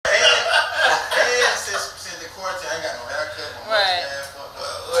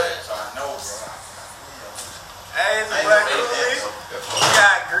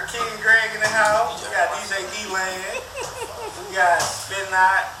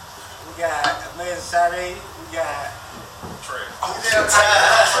We got Amazing Sade. We got Trey. And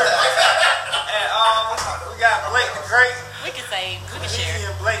we got Blake the Great. We can say, we can share. Me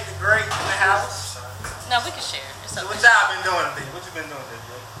and Blake the Great in the house. No, we can share. It's So okay. what y'all been doing today? What you been doing today,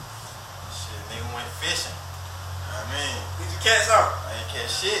 Blake? Shit, nigga went fishing. I mean, Did you catch something? I ain't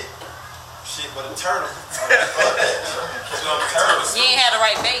catch shit. Shit but a turtle. Fuck that. Turtle. You ain't had the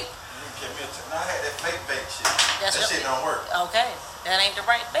right bait. You can catch me a turtle. No, I had that fake bait shit. That's that what- shit don't work. Okay, that ain't the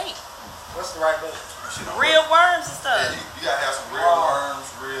right bait. What's the right bait? Shit don't Real work. worms and stuff. Yeah, you gotta have some real worms,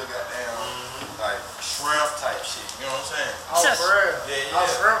 real goddamn like shrimp type shit. You know what I'm saying? Oh, for real? Yeah, Oh,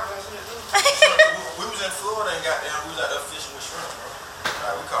 yeah. shrimp and shit, too? we was in Florida and goddamn we was out there fishing with shrimp, bro.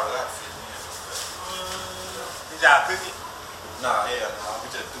 Like, we caught a lot of fish. Did y'all cook it? Nah, hell nah. We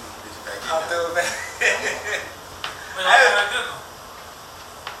just threw them bitches back in I'll there. do it back. Man, I gotta cook them.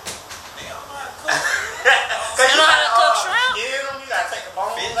 Nigga, I'm not cooking. You know how to cook shrimp? Skin them, you gotta take the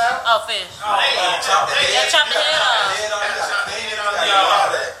bones Fish? out. Oh, fish. Chop the head. Yeah, chop the head off. You gotta clean it up. Yeah. You gotta do all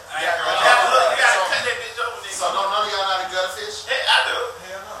that. I ain't Look, girl. you gotta cut that bitch open. So none of y'all know how to gut a fish? I do.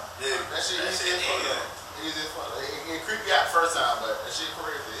 Hell no. Yeah, that shit easy as fuck. yeah. Easy as fuck. It creeped me out the first time, but that shit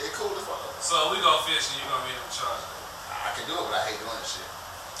crazy. It cool as fuck. So we go fishing, you gonna be in charge. I can do it, but I hate doing that shit.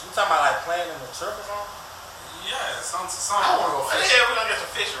 You talking about like playing in the truck or something? Yeah, some. I wanna go Where the fishing. hell we gonna get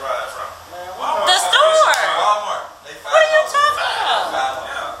some fishing rods from? Man, we Walmart. The know. store. Walmart. They $5. What are you talking about? $5.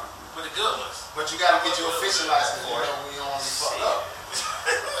 Yeah. But the good ones. But you gotta get you a fishing license, you know, when you don't wanna be fucked up.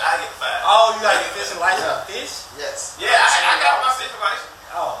 I get $5. Oh, you gotta get fishing license Yeah. to fish? Yes. Yeah, I got my fishing license.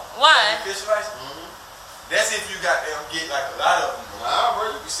 Oh. Why? Fishing license? Mm-hmm. That's if you got them get like a lot of them. Nah,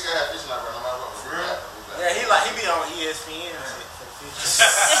 bro, you still gotta have fishing like, bro, no matter what. For real? Yeah, he be on ESPN and shit for the fish.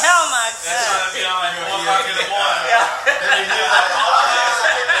 Oh my That's God. trying to be on like 1 o'clock in the morning.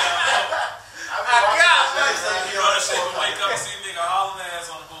 I got You know that shit, you wake up and see a nigga hauling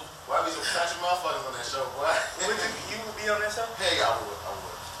ass on the booth. Why be some country motherfuckers on that show, boy? Would you would be on that show? Hey, I would.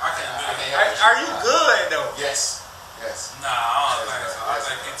 I can't do I it. can't help that Are shit. you good though? Yes. Yes. Nah, I don't think so. I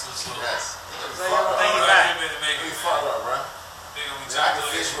think he too slow. Yes. So you don't think I he's think back? you better make You it. fucked up, bro. Nigga, we Yeah, I can trying to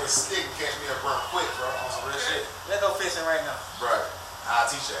fish with a stick and catch me a burn quick, bro. On some real shit. Let's go fishing right now. Bro, I'll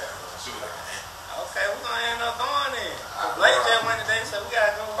teach you that, bro. She was like, man. Okay, we're gonna end up going then. Ah, Blake bro. just went today, so we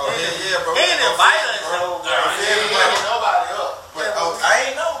gotta go. Oh, yeah, bro. He didn't invite us, so Nah, bro. He ain't waking nobody up. But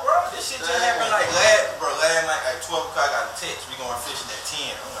I ain't know, bro. This shit just happened like last night at 12 o'clock. I got a text. We going fishing at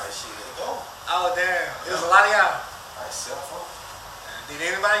 10. I'm like, shit, let's go. Oh damn, it was a lot of y'all. Like 7 4.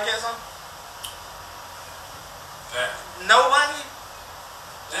 Did anybody get some? Damn. Nobody.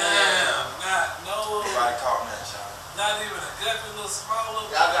 Damn. Nobody caught nothing, y'all. Not even a guppy, little small little.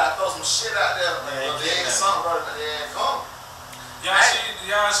 Y'all gotta throw some shit out there, man. Man, They ain't get something, bro. They ain't come.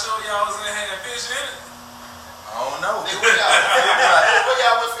 Y'all sure y'all was in here having fish in it? I don't know. Nigga, where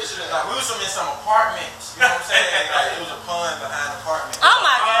y'all went fishing at? Like, we was in some apartments. You know what I'm saying? Like, it was a pond behind the apartment. Oh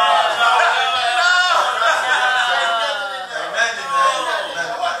my God.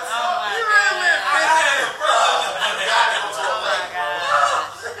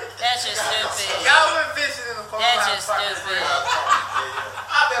 That's just stupid. Y'all went fishing in the park. That's just stupid.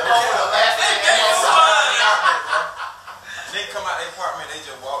 I've been over the last They come out their apartment, they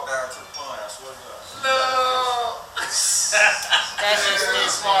just walk down to the pond. I swear to God. No. That's just nigga.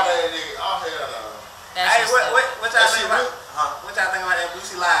 stupid. Smart ass nigga. Oh, hell no. That's Hey, just what stupid. y'all That think shit about? real? Huh? What y'all think about that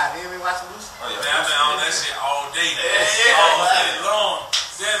Boosie Live? You ever been watching Boosie? Oh, yeah. Man, I've been on that shit all day. Yeah. All day long.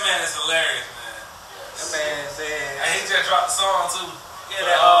 That man is hilarious, man. That man said. And he just dropped the song too. Yeah,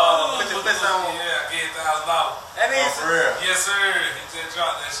 that put your pussy on. Yeah, get $1,000. That Oh, needs. for real? Yes, sir. He just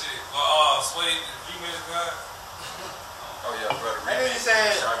dropped that shit. But Sway, you minutes guy. Oh, yeah, brother. That nigga Remix.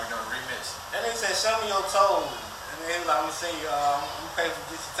 said. Y'all be doing remix. That nigga said, "Show me your toes." And then he was like, "I'm gonna send you. I'm gonna pay for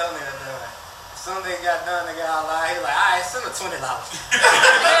get your toenail done." As soon as they got done, they got all out. He was like, "All right, send her $20." $20.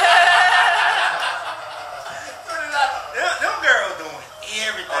 Them girls doing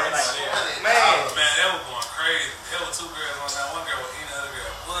everything. Oh, Like, yeah. man. Man, that was going crazy. There were 2 girls on that. One girl was eating the other girl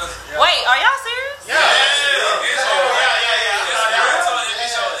pussy. Yeah. Wait, are y'all serious? Yeah.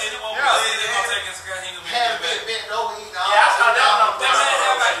 Bent over, eating all Yeah, I saw that on That man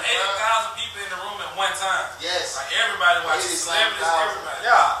had like 80,000 people in the room at one time. Yes. Like everybody watching, 80,000. celebrities, everybody.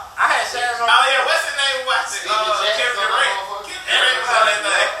 Yeah, I had shares on. Oh, yeah, what's his name? What's it? Stevie Jackson Kevin on Durant. that motherfucker. Kevin Durant was on that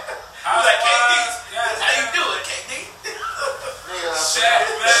thing. He was like, KD, Yeah, how you do it, KD? Nigga, Shaq,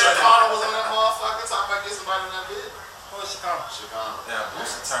 man. Chicago was on that motherfucker talking about get somebody in that bit. Who's Chicago? Chicago. Damn,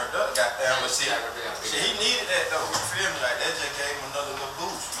 Boosie turned up, goddamn. But shit, Goddamn. he needed that, though. You feel me? Like, that just gave him another little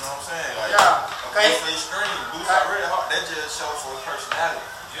boost. You know what I'm saying? Like, Yeah. a Okay. boost for his stream. Boost already hard. That just showed for his personality.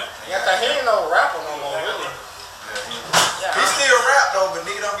 Yep. Yeah, cause he ain't no rapper no more, really. Yeah, Yeah. he still rap, though, but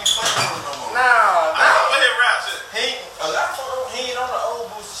nigga don't be fucking with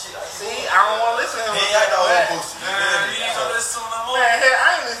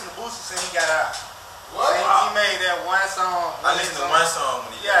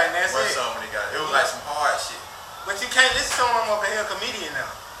can't listen to him over here, a comedian now.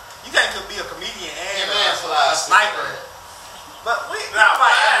 You can't be a comedian and a slide sniper. But we Nah,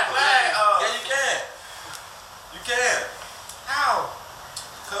 fight yeah, you can. You can. How?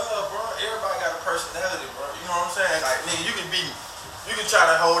 Cause, bro, everybody got a personality, bro. You know what I'm saying? Like, nigga, you can try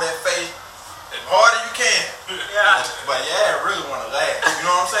to hold that face as hard as you can. Yeah. But yeah, I really wanna laugh. You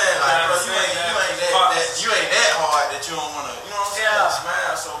know what I'm saying? Like, bro, you ain't that hard that you don't wanna, you know what I'm saying? Yeah.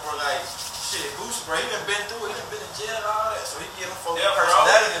 Smile. So, bro, like, shit, Boosie, bro, he done been through it. He done been in jail and all that. So he give them folks Yeah, bro.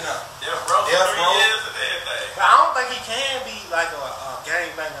 personality now. Yeah, bro. Yeah, 3 bro. years and everything. But I don't think he can be like a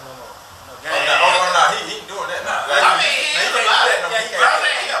gangbanger no more. No Oh, no, he ain't doing that now. Nah. Like, I mean, he ain't can't do about that it. no more. Yeah, He he can't Bro, do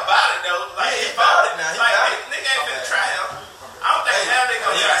that. he about it though. Like, He about it now. He Like, about it. nigga ain't finna try him. I don't think Hey, now they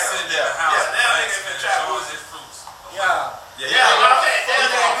gonna Yeah, try sitting him. in the house, Yeah, now relaxing, niggas been and trying enjoying to- his fruits. Yeah. Yeah, but I'm saying, He can't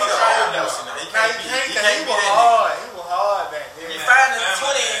be the old Boosie now. He Now can't he be. can't, He 'cause can't he be was that nigga. hard. He was hard back then. You Yeah. find this Family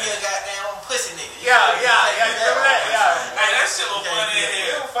 20 in man. here, goddamn pussy nigga. You Yeah, can't yeah, do yeah. Remember that? Yeah. Hey, that shit was funny in It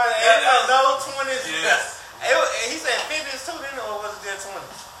here. was funny. Yeah, And that- those 20s. Yes. He said 50s too, didn't it? Or was it just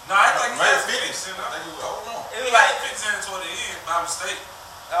 20s? No, I think he Man, had 50. 50, you I know. think he was, I don't know. It He was got like, 50 in toward the end by mistake.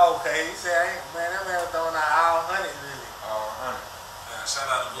 okay. He said, man, that man was throwing out all hundreds, really. Oh, honey. Yeah, shout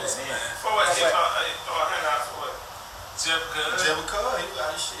out to Boosie, Yeah, man. For what? Yeah, He but- thought hang out for what? Jeff Cuz. Jebba Cuz, he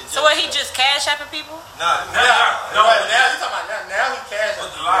got his shit. So what, he just cash apping people? Nah, Nah, No, no, now you talking about now he cashed.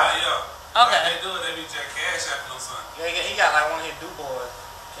 with the lie, yeah. Okay. Like they do it, they be just cash apping on something. Yeah, he got like one of his Du Bois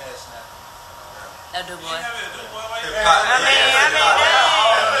cash now. That do You boy. ain't have it, do boy like hip that. hop. I mean, Yeah, dang.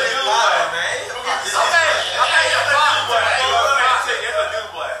 hip hop, man. Hip hop. Okay, you're a boss. It's a new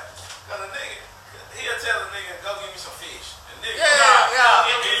boy. Cause a nigga, he'll tell a nigga, go give me some fish. And nigga, Yeah.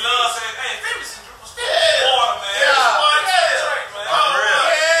 He loves saying, hey, baby, some water, man. Yeah. Straight, man. For real.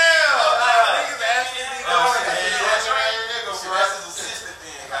 Yeah, like niggas actually be Oh, doing shit, it. yeah, that's right, nigga. See, that's his assistant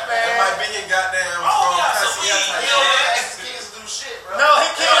thing. Man. That might be your goddamn Oh, yeah, Cassia some weed, type yeah. shit. kids do shit, bro. No, he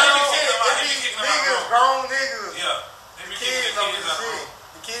can't. Yeah, He he be be kicking them out niggas, wrong. grown niggas. Yeah. They be Kids kicking know the this kids out shit. wrong.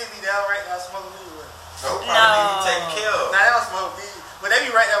 The kids be down right now smoking weed with him. Nope, No. probably need to be taken care of. Now they don't smoke weed, but they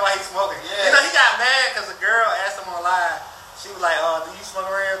be right there while he's smoking. Yeah. You know, he got mad because a girl asked him on live. She was like, "Do you smoke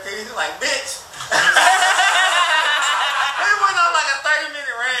around your kids?" He was like, "Bitch." He went on like a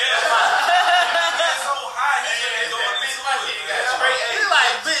 30-minute rant. He's so high, he can't go in this wood, man. He's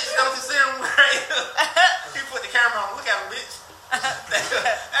like, "Bitch, don't you see him great?" He put the camera on. Look at him, bitch.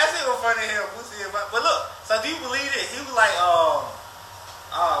 That shit was funny here, Boosie. But look, so do you believe it? He was like,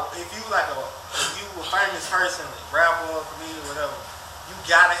 if you like if you a famous person, rapper, comedian, whatever, you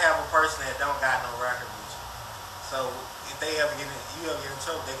gotta have a person that don't got no record with you. So if they ever get in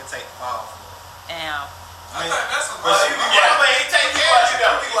trouble, they can take the fall for it. Damn. I think that's a But she be Yeah, right. but he take care of you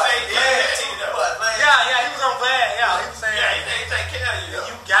though. He take care Yeah, of you though. Yeah, he was on Glad. Yeah, he was saying, Yeah, he take care of you though.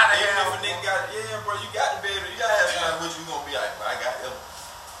 you gotta Even have if a nigga got, yeah, bro, you got to be able, you got to have somebody with you, gonna be like, I got them.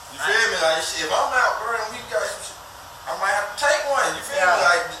 You feel me? Like, shit, if I'm out, bro, and we got some shit, I might have to take one. You feel me? Yeah.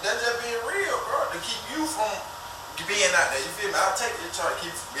 Like, that's just being real, bro, to keep you from being out there. You feel me? I'll take it, try to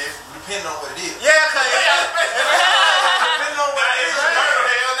keep, depending on what it is. Yeah, cause Depending on what it is.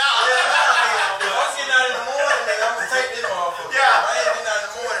 Hell no. If I'm getting out in the morning, nigga, I'm gonna take this motherfucker. Yeah. If I ain't getting out in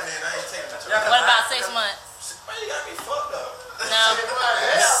the morning, then I ain't taking the Yeah, charge. What about 6 months? Man, you got me fucked up. No.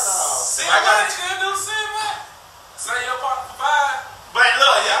 See I what got- you gonna do, see what? Say your partner for 5. But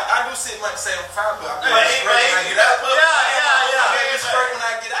look, Yeah, I do sit like 7-5, but I'm But straight when I get out. yeah. I'm gonna be straight when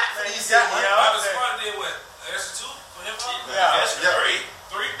I get out for these Yeah, 6 months. yeah. Bobby Sparta did what? Extra 2 for hip hop? Yeah. that's Yeah.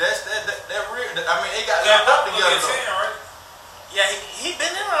 3. That's that real. I mean, they got Yeah, linked up Papa together get though. 10, right? Yeah, he been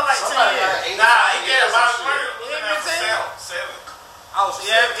in there like 10 Somebody years. got 8. Nah, he got about He been saying- 7. Oh, so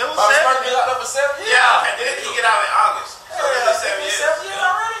yeah, it was Bobby 7. Sparta been locked up for 7 years. Yeah, and then he get out in August. So Yeah, it's 7 7 years. years. 7 years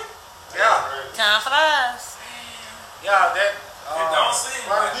already. Yeah, Time flies. yeah, that. It don't seem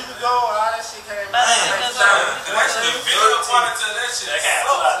about like a week it, ago, all that shit came But- out. That's the video part to that shit. Yeah.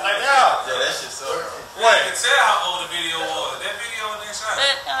 Yeah, that shit so. What? You can tell how old the video was. That video and then shot.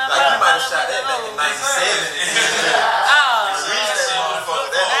 But, Like you might have shot that back in '97. Oh, Reach that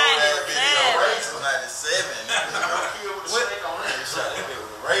motherfucker. That old video. 97. Razor 97. They shot that bit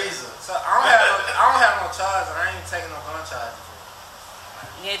with a razor. So I don't have no charge, and I ain't taking no gun charges.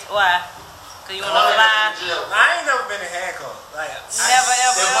 Why? Cause you wanna fly? I ain't never been in handcuffs. Like, Never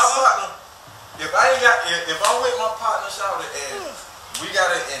ever. If my partner, if I'm with my partner, shouted, and we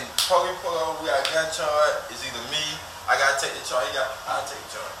got it, and we pull over, we got a gun charge. It's either me, I gotta take the charge. I'll take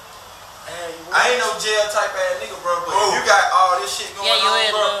the charge. I ain't no jail type ass nigga, bro. But if you got all this shit going Yeah, you on,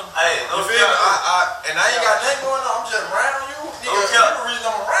 is, bro. bro. Hey, You feel me? And I ain't got nothing going on. I'm just around you. Nigga, you the reason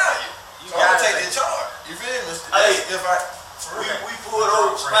I'm around you. So I'm gonna take the charge. You feel me? Hey. If I We pulled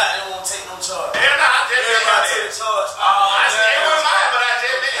over spot and won't take no charge. Hell nah, I just Everybody take take the charge.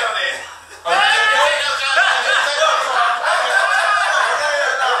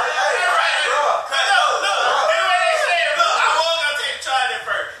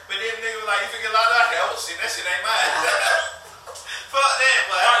 But then nigga was like, you finna get locked up? Oh shit, that shit ain't mine. Fuck that,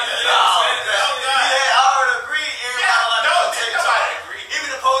 but I already agreed. Nobody agreed.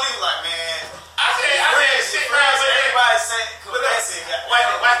 Even the police was like, man. I said, shit, everybody saying, What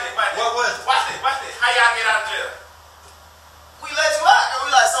was it? Watch this. How y'all get out of jail? we let you out.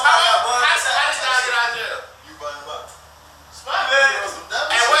 We like somebody got bugged. How did y'all get out of jail? You burned them up.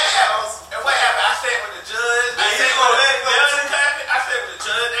 And what happened? I stayed with the judge. I stayed with the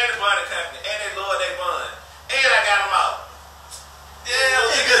judge and the bonding company, and they lowered their bond, and I got them out.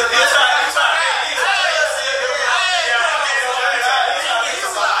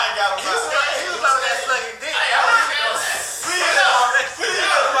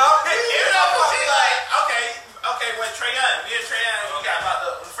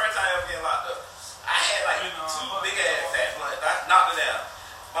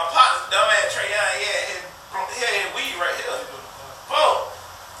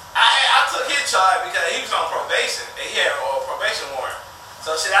 Charge because he was on probation and he had a probation warrant.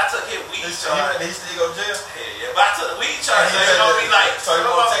 So shit, I took his weed charge. He still go to jail? Yeah, but I took the weed charge. So it's gonna be like, so you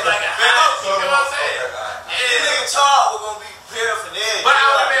gonna take like a high. You know what I'm saying? This nigga charge was gonna be paraphernalia. But I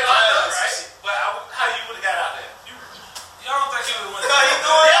would have been locked up, right? But how you would have got out there? Y'all don't think he would have went? Cause he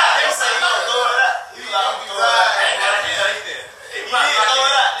threw it out. He said he gonna throw it out. He was like, I'm gonna throw it out. He did. He did throw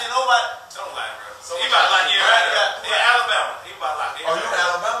it out. Then nobody. Don't lie, bro. So he about like in Alabama. He about like Oh, you in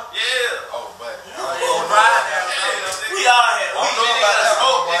Alabama? Yeah. Oh, buddy. We all had.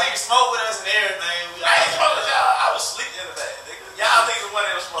 Niggas smoke with us and everything. I ain't smoking with y'all. I was sleeping in the back. Y'all niggas the one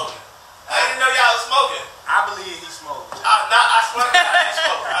that was smoking. I didn't know y'all was smoking. I believe he smoked. I swear to God I ain't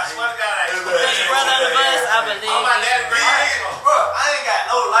smoking. I swear to God I ain't smoking. His brother on the bus, I believe. Oh, my daddy, he's I ain't smoking. Bro, I ain't got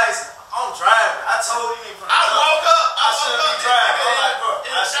no license. I'm driving. I told you from the I woke up. I shouldn't be driving. I'm like, bro,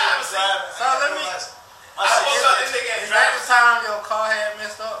 I shouldn't be driving. So let me. I woke up. This nigga Is ain't that driving. the time your car had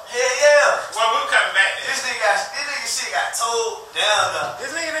messed up? Hell yeah. Well, we were coming back then. This nigga shit got towed down there.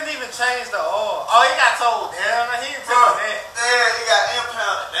 This nigga didn't even change the oil. Oh, he got told down. He didn't Bro, tell that. yeah, he got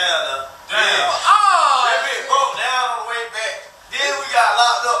impounded down there. Damn. Oh, That bitch broke down on the way back. Then we got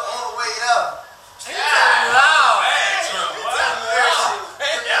locked up on the way up. he told me loud.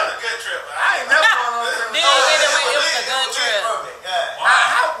 That was a good trip. I ain't never going on a trip. Then you get it when it was a good trip.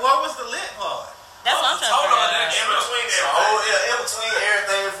 What was the lit part? That's what I'm trying to figure out. In between So, everything. in between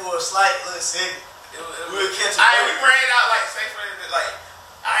everything for a slight little second. We'll catch a We break. ran out like say for instance, like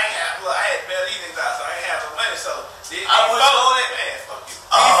I had better eating out, so I ain't have no money. So these I put you on it? Man, fuck you.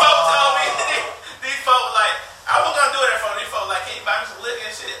 These folks told me these folks like I wasn't gonna do it for these folks like, can you buy me some liquor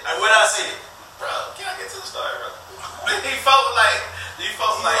and shit? What I say? Bro, can I get to the story, bro? These folks like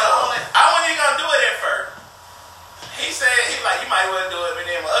I wasn't even gonna do it at first. He said you might well do it, but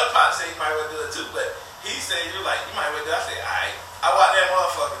then my other partner said you might well do it too. But he said you might well do it. I said, alright. I watched that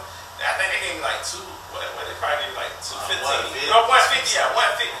motherfucker. I think they gave me like what they probably gave me like 215. No, 150, yeah,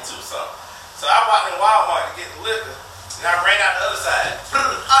 152 something. So I walked in Walmart to get the liquor, and I ran out the other side.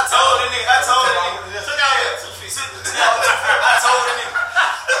 I told the nigga. Took out here 250. I told the nigga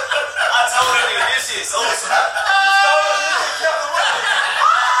this shit so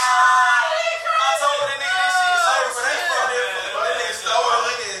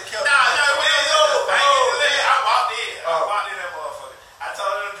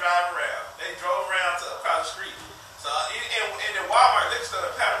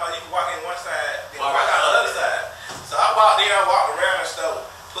I walked around the store,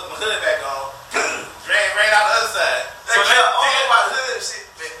 put my hood back on, ran out the other side. They kept all about the hood and shit.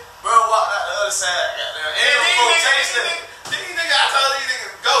 Bro walked out the other side. These niggas, I told these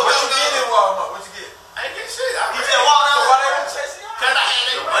niggas, go. What you get in Walmart? What you get? I ain't get shit. I just walked out. So why they were chasing you? Cause I had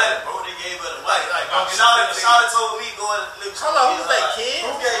The their money, bro. They gave her the money. Shawty told me go and live. Hold on, who's that kid?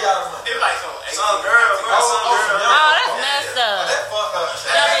 Who gave y'all the money? It was like some girl, bro. Some girl. Oh, that's messed up. That fucked up.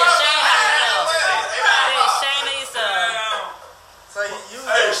 Y'all be ashamed of yourself. Be ashamed of yourself. So you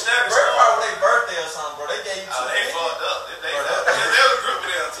Hey, probably their birthday or something, bro. They gave you Oh, they $250. fucked up. They was a group of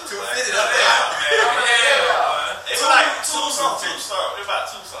them too. $250 up there. It was like two something. It was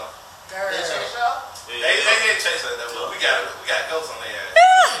about two something. They chased y'all? They didn't chase us though, but we got ghosts on their ass.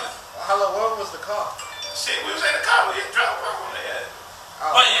 Hello, what was the car? Shit, we was in the car. We had dropped rock on their ass.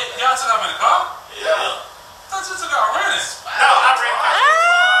 Oh. Wait, y'all took off in the car? Yeah. I thought you took off running. No, I ran past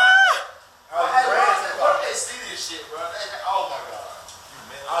Oh, you ran to the car. They see this shit, bro. Oh my god.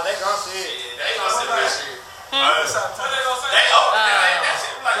 Oh, they gonna see it. They ain't gonna see this shit. What they gonna say? They opened that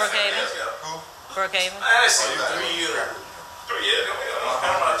shit was like Brookhaven. 7 years ago. Brookhaven. Man, that shit 3 years. 3 years ago. We don't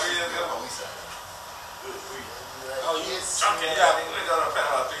Panama 3 years ago. Oh, you Drunk in here. We go to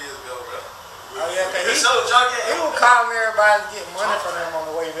Panama 3 years ago, bro. Oh, yeah, It's cause so junky. he was calling everybody to get money from them on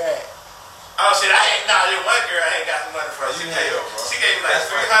the way shit, this one girl I ain't got the money from. You hell, bro. She gave me like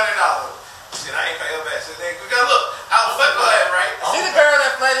 $300. Shit, I ain't pay her back. So then, because look, I was fucking with her, right? She the girl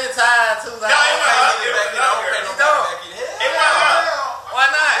that played it tied too. Like, No, it wasn't her. why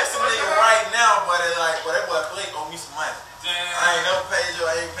not? That's a nigga right now, but it's like, but that boy Blake owe me some money. I ain't never paid you.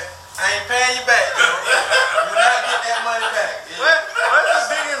 I ain't paying you back, bro. You not get that money back. What's the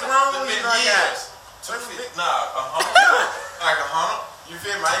biggest wrong you done got? Nah, like 100. You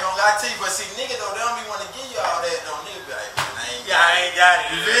feel me? I ain't gonna lie to you, but see, niggas though, they don't be want to give you all that. Though, nigga be like, I ain't got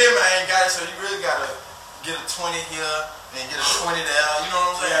it. You feel me? I ain't got it, so you really gotta get a 20 here and get a 20 there. You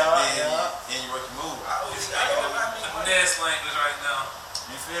know what I'm saying? And you work your move. Next language right now.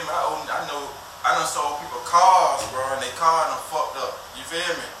 You feel me? I done sold people cars, bro, and they car done fucked up. You feel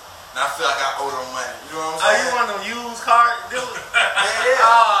me? And I feel like I owe them money. You know what I'm saying? You want them used car dude? Yeah.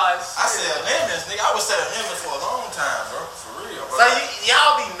 Oh, shit. I sell lemons, nigga. I was selling lemons for a long time, bro. For real, bro. So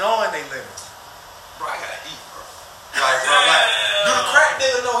y'all be knowing they lemons. Bro, I gotta eat, bro. Like, bro, do the crack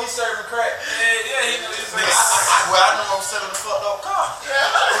dealer know he's serving crack? Yeah, he knows he's Nigga, I know I'm selling a fucked up car.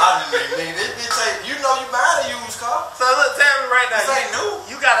 I mean, nigga, this bitch ain't, you know you buying a used car. So look, tell me right now. This ain't new.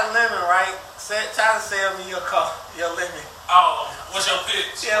 You got a lemon, right? Try to sell me your car, your lemon. Oh, what's your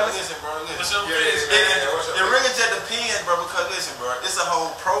pitch? Yeah, Listen, bro, listen. What's your pitch, man? It really just depends, bro, because listen, bro, it's a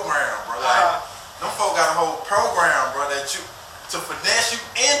whole program, bro. Like, them folk got a whole program, bro, that you, to finesse you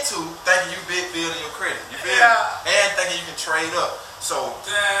into thinking you big building your credit. You feel me? And thinking you can trade up. So,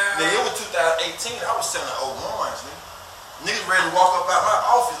 nigga, it was 2018, I was selling 01s, nigga. Niggas ready to walk up out my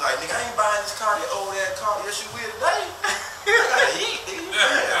office like, nigga, I ain't buying this car, that old ass car. Yes, you will today. I gotta eat, nigga.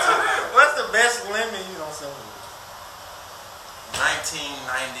 What's the best lemon you don't sell me?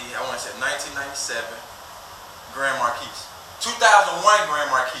 1990, I want to say 1997, Grand Marquis. 2001 Grand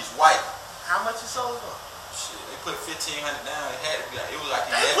Marquis, white. How much you sold for? Shit, they put $1,500 down. It had to be like, it was like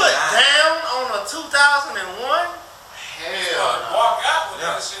They put down on a 2001? Hell no. Walk out with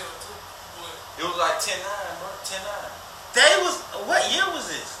that shit. It was like 10-9, bro. 10-9. They was, what year was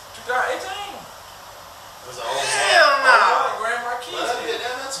this? 2018. It was a Hell no. Grand Marquis.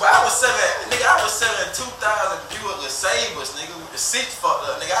 But I was selling 2000 Buick LeSabres, nigga, with the seats fucked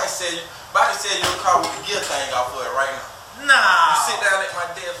up. Nigga, I can sell your car with the gear thing off of it right now. Nah. You sit down at my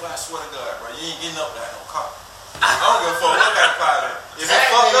desk, I swear to God, bro, you ain't getting up there no car. I don't give a fuck what kind of car it is. If it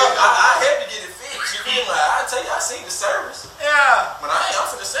fucked up, I had to get it fixed. You feel me? Like, I tell you, I seen the service. Yeah. But I'm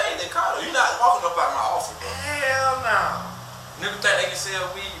finna say that car, though. You're not walking up out my office, bro. Hell no. Nigga think they can sell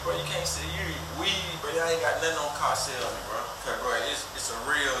weed, bro. You can't sell weed, bro. You ain't got nothing on car selling, bro. Cause, bro, it's a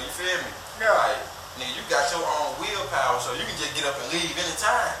real, you feel me? Yeah. Like, nigga, you got your own willpower, so you can just get up and leave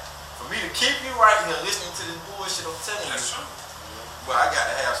anytime. For me to keep you right here listening to this bullshit I'm telling you, but I got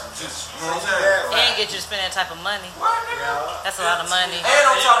to have some juice. You know what I'm saying? He ain't get you to spend that type of money. What, nigga? That's a lot of money. And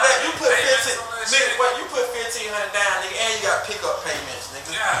on top of that, you put 15, nigga, what? You put $1,500 down, nigga, and you got pickup payments,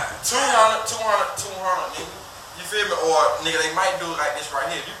 nigga. Yeah. 200, nigga. You feel me? Or nigga, they might do it like this right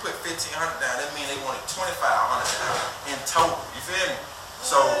here. If you put $1,500 down, that means they wanted $2,500 down in total. You feel me?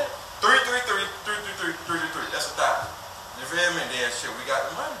 So 333. That's $1,000. You feel me? Then shit, we got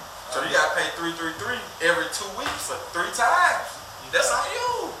the money. So you gotta pay 333 every 2 weeks for 3 times. That's on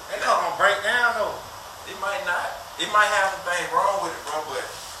you. They gonna break down though. It might not. It might have some things wrong with it, bro. But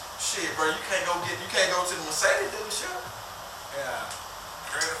shit, bro, you can't go to the Mercedes dealership. Yeah.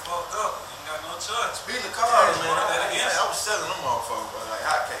 Credit fucked up. You ain't got no choice. Speaking of cars, man, I was selling them motherfuckers, bro, like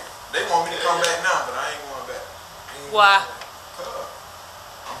hotcakes. They want me to come back now, but I ain't going back. Why? Cause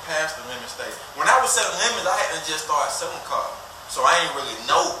I'm past the lemon stage. When I was selling lemons, I hadn't just started selling cars, so I ain't really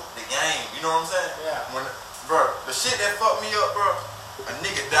know the game. You know what I'm saying? Yeah. Bro, the shit that fucked me up, bro, a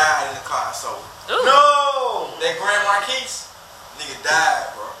nigga died in the car I sold. Ooh. No. That Grand Marquis, nigga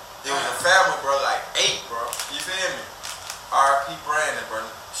died, bro. It was a family, bro, like 8, bro. You feel me? R.P. Brandon, bro.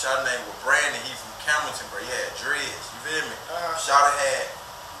 Shawty name was Brandon. He from Camerton, bro. He had dreads. You feel me? Shawty had.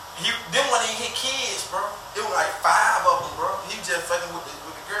 Them when he hit kids, bro. It was like 5 of them, bro. He was just fucking with the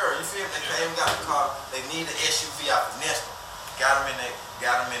girl. You feel me? They came, got the car. They needed an SUV out of Nestor. Got him in there.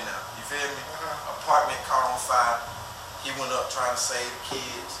 Got him in there. You feel me? Apartment caught on fire. He went up trying to save the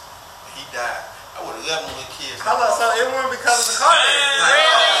kids. And he died. I would have left him with kids. Hold on, so it wasn't because of the car. Fuck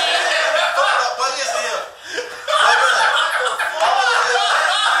up, but listen here. I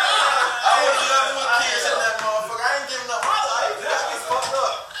would have left him with kids in that motherfucker. I ain't giving up my life. I get fucked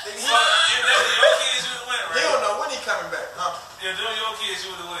up. If that was your kids, you would've went, He right? don't know when he coming back. If them your kids,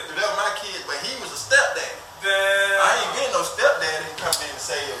 you would've went. That was my kid, but he was a stepdaddy. Damn. I ain't getting no stepdaddy and come in and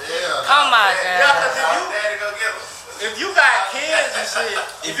say, Oh my Yeah, God. because Daddy go get him. if you got kids and shit,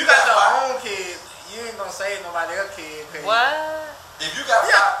 if you got your own kids, you ain't gonna save nobody else's kid. What? if you got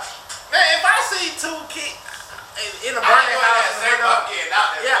Man, if I see two kids in a burning house,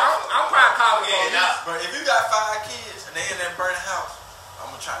 I'm probably calling the police. But if you got 5 kids and they in that burning house,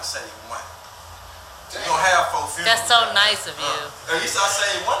 I'm gonna try to save one. You gonna have 4 funerals. That's so nice of you. At least I say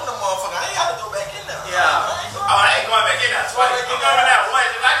one of them motherfuckers. I ain't got to go back in there. Yeah. I ain't going back in there. I'm going out one.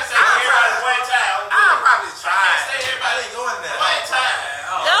 If I can say everybody one time, I'll probably I try. can't say I everybody ain't going there. one time.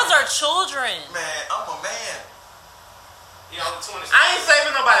 Those are children. Man, I'm a man. You know, 20. I ain't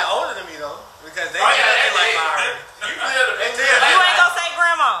saving nobody older than me though, because they Oh, yeah, gotta they be like did. already. You live the big live. You ain't gonna say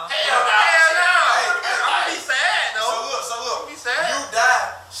grandma. Hell no. Hell no. Hey, I'm gonna be sad though. So look. Be sad. You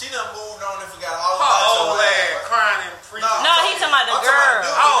died. She done moved on and forgot all Her about old your ass ass. crying and freaking. No, he talking about the girl.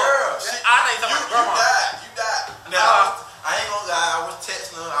 The Oh, girl. I think talking about the grandma. You died. Now, I ain't gonna lie. I was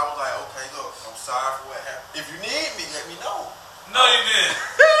texting her. I was like, okay, look, I'm sorry for what happened. If you need me, let me know. No, you didn't.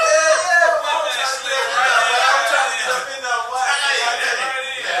 Yeah. I was trying to get up in there. What?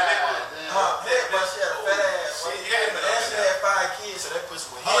 But she had a fat ass. And she had 5 kids, so that pussy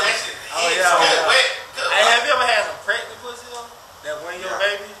was Oh, that hit. shit. Oh, It's yeah. good, wet, good. Hey, have you ever had some pregnant pussy though? That won your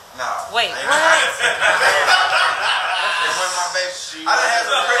baby? Nah. Wait, I ain't what? That wasn't my baby. I done had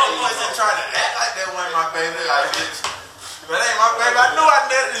some pregnant pussy trying to act like that wasn't my baby. Like, but that ain't my baby. I knew I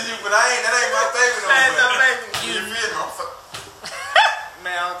netted you, but that ain't my baby no That's your more. baby. You feel me?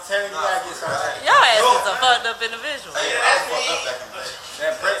 Man, I'm telling you, you gotta get some. Your ass is a fucked up individual. Hey, I was fucked up back in the day.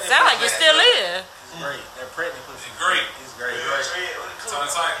 That pregnant Sound like you pussy still is. is great. That pregnant pussy It's great. is great.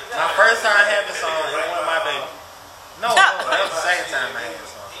 Time. My first time having some, it wasn't my baby. No, that was the second time I had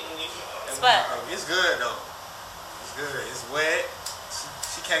some. But It's good though. It's good. It's wet.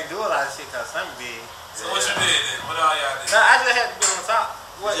 She can't do a lot of shit because stomach big. So what you did then? What all y'all did? No, I just had to be on top.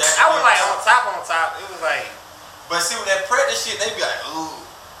 What, I was like on top. It was like, But see, with that pregnant shit, they be like, ooh.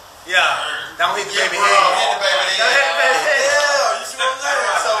 yeah, don't hit the baby bro, head. hit the baby head. Don't hit the baby head. Yeah, you see what I'm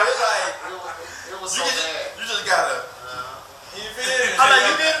saying? So it's like, It was so you bad. just gotta, you feel me? Hold on,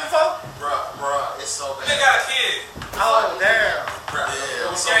 you did it before? Bruh, it's so bad. They got a kid. Oh, damn. Bruh, Yeah. it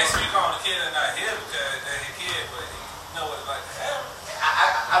was You so can't bad. speak on the kid and not here because they're his kid, but you know what it's like to have him.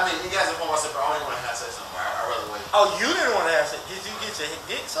 I mean, you guys are point myself, but I don't even want to have sex somewhere. I'd rather wait. Oh, you didn't want to have sex. Did you get your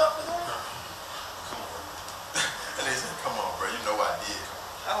dick sucked or something? And they said, come on, bro, you know I did.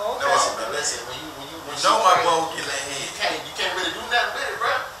 Oh, okay. No, Listen, when You know my boy get that head. you can't really do nothing with it,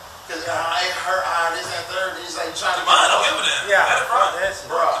 bro. Because I ain't hurt, this and third. It's like trying to Mine don't give a damn. Yeah, That's the fuck problem. that shit.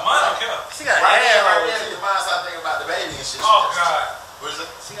 Bro, Mine don't care. She got an right there, asshole your too. mind start thinking about the baby and shit. Oh, God. What is it?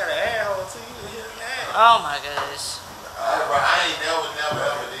 She got an asshole too. You can hit an ass. oh my gosh. Bro, I ain't never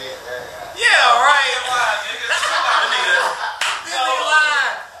ever did that. Yeah, right. Why, nigga? This nigga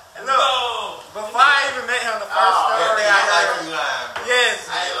lying. Look, No. before I even met him the first That story, nigga act like you lying, bro. yes,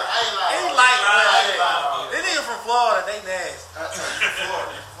 I ain't lying. he like I ain't lying. this nigga from Florida. They nasty.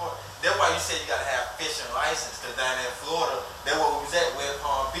 Florida. That's why you said you gotta have fishing license, cause down there in Florida, that's where we was at, West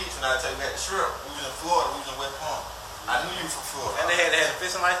Palm Beach, when I tell you we had the shrimp. We was in Florida, we was in West Palm. I knew you from Florida. And they had a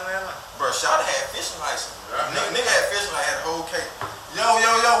fishing license there. Bro, Shawty had fishing license. Nigga had fishing license, had a whole cake. Yo,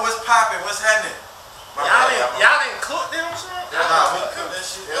 what's poppin'? What's happening? Y'all didn't cook them shrimp? Nah, we cook that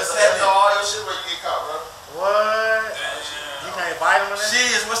shit. What's That's happening? all your shit where you get caught, bro. What? Damn. You can't bite them in there?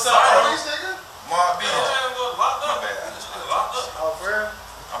 Shiz, what's up, bro? Sorry. These niggas? Mark B. You ain't gonna lock My up. bad, I just Lock up. Oh, for real?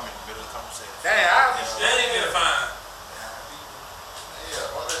 I'm in the middle of the conversation. Dang, I Then you get a fine.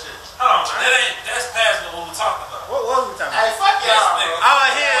 Yeah, all that shit. Hold on, that's past what we're talking about. what was we talking about? Hey, fuck Yes, y'all, nigga. bro. Oh, I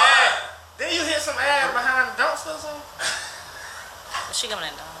hear Why? that. Then you hit some ass behind the dumpster or something? She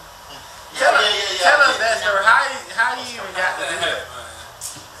coming in down. Tell us that Yeah. story. How you even got to do that?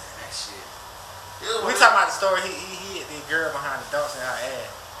 That shit. We talking about the story he hit the girl behind the dumpster in her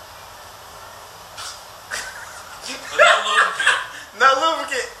ass. But no lubricant. No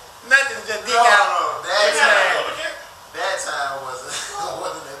lubricant, nothing, just dick No, out. no, that time wasn't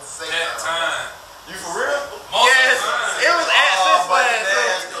at the same That time. You for real? Most Yes, of the time. it was at Six but Flags.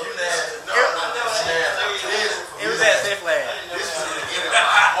 nasty. too. You nasty. No, I never had this. It was at Six Flags. This was in the beginning of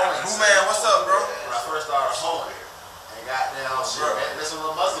my homies. Who man, what's up, bro? When I first started home. And goddamn shit, Bro. man, this was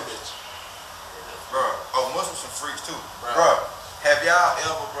a Muslim bitch. Bro, oh, Muslims some freaks too. Bro. Bro, have y'all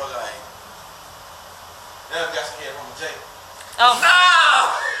ever, bro, like, y'all ever got some hair from a J? Oh No!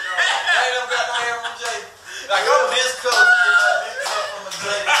 I ain't never got no hair from a J. Like, I'm this close to get my dick cut from a J.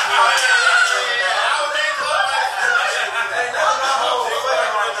 Ain't none of my hoes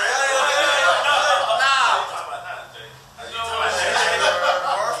fucking right now. Y'all ain't looking at me.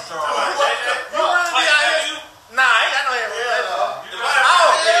 You really be out here? Nah, I ain't got no hair.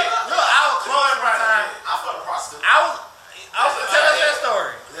 Look, I was close one time. I fucked a prostitute. I was tell us that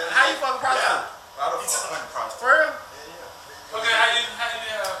story. How you fucking prostitute? I don't fuck with prostitute. For real? Okay, how you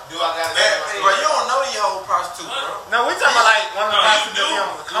have? Do I got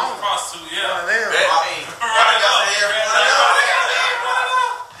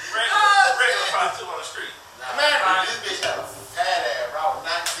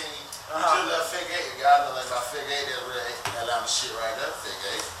shit right there,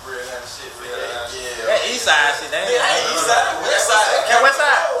 figure. Real Atlanta shit. Real Atlanta shit. Yeah. That east side shit, that ain't East side, west side. Yeah, west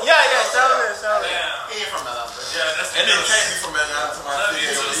side. Yeah, show it. Damn. He ain't from Atlanta. Yeah, that's And then can't be from Atlanta to my Love you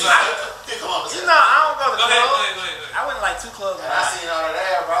figure. too, East. son. He Columbus. You know, I don't go to Go ahead, clubs. go ahead. I went to like 2 clubs. And I seen all of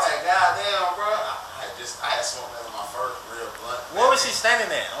that, bro. I was like, goddamn, bro. I had smoked that was my first real blunt. Where was she standing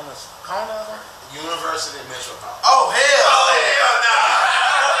at? On the corner or something? University Metropolitan. Oh, hell. Oh, hell nah.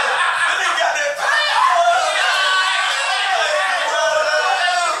 I didn't got that power.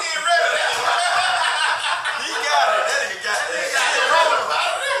 He got it. That nigga got that.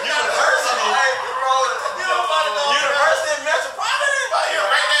 University Metropolitan.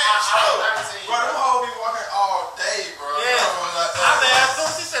 Bro, them hoes be walking all day, bro. Yeah. I mean, as soon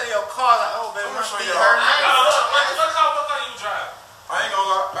as she said in your car, like, oh, baby, I'm my sure feet you hurt. What car you drive? I ain't gonna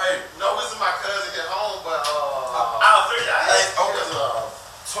lie. Hey, No, this is my cousin at home, but All three. it was a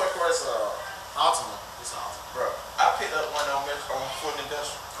turquoise Altima. It's an Altima. bro, I picked up one on Ford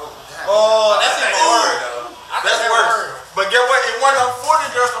Industrial. Oh, that's even worse. That's worse. But get what? It wasn't on Ford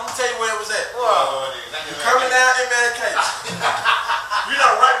Industrial. I'm gonna tell you where it was at. You coming down in Medicaid. You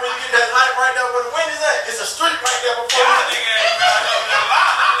know, right when you get that light right there where the wind is at, it's a street right there before Yeah, you. nigga ain't got no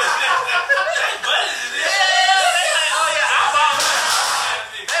lot. They buddies in this.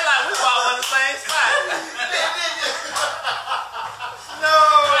 They like, we bought one in the same spot. No.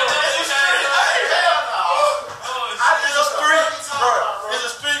 It's a street, bro. It's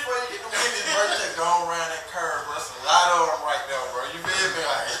a street where you get the windies, bro. You just go around that curve, bro. It's a lot of them right there, bro. You feel me?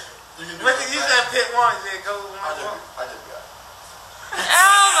 Like, you can do Look, it. you said pick one, you said go I one. just got it.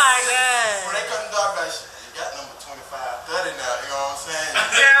 Oh my When God. they come to dog back shit, you got number 25, 30 now, you know what I'm saying?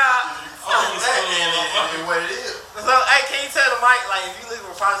 Yeah. You fuck with that and it what it is. So, hey, can you tell the mic, like, if you leave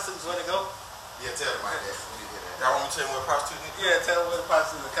with prostitutes, where to go? Yeah, tell them like that. We need to hear that. Y'all want me to tell you what prostitutes is? Yeah, tell them where the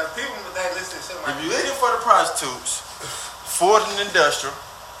prostitutes are. Because people that listen to shit If like you're looking for the prostitutes, Ford and Industrial.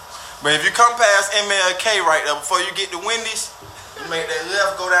 But if you come past MLK right there before you get to Wendy's, you make that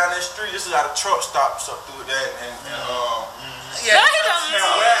left, go down that street. This is how the truck stops up through that and yeah. No, he don't.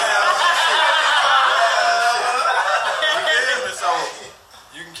 So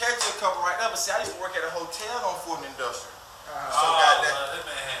you can catch a couple right there. But see, I used to work at a hotel on Ford and Industrial. So That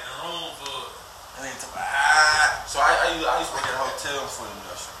man had the room for it. So I used to work at a hotel on Ford and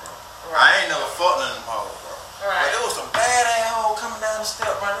Industrial, bro. I ain't never fucked none of them hoes, bro. But there was some bad ass hoes coming down the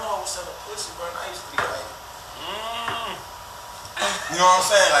step, bro. Them hoes was selling pussy, bro. And I used to be like, you know what I'm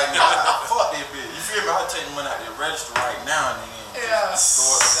saying? Like, I fuck that bitch. You feel me? I take the money out of the register right now and then just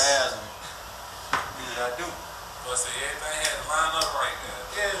throw up the ass and do what I do. But see, everything had to line up right there.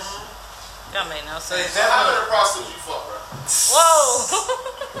 Yes. That make no So sense. how many prostitutes you fuck, bro? Whoa.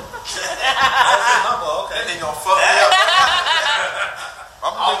 That's the number, okay. That nigga gonna fuck me up.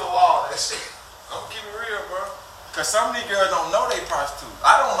 Off the wall, that shit. I'm gonna keep it real, bro. Cause some of these girls don't know they prostitute.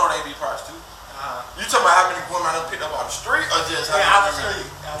 I don't know they be prostitute. You talking about how many women I done picked up out the street or just how Yeah, many out the women?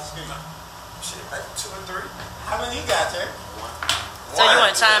 street. Out the street. Shit, maybe 2 or 3. How many you got, Terry? So you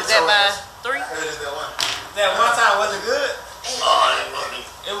want to times that by 3? I heard it's that one. That one time, was it good? Oh, that funny.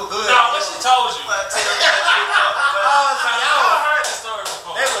 It was good. No, what she told you? Oh, so y'all, I heard the story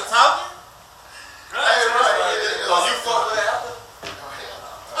before. they were talking? Hey, right. So you fuck with her after?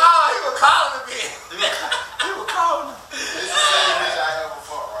 Oh, he was calling a bit. He was calling her. This is the same bitch I ever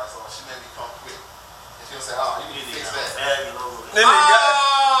fucked, right? So she made me come quick. And she'll say, oh, you need to fix that. That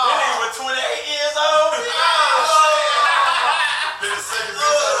nigga was 28 years old. Then the second bitch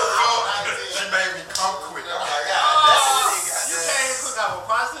I done fucked, she made me come quick. I'm like, You came quick out of a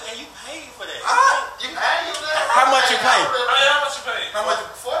prostitute and you paid for that. How much you pay? How much you pay? How much?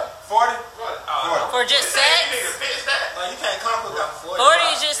 40? 40? For just sex? Like, you can't come quick out for 40.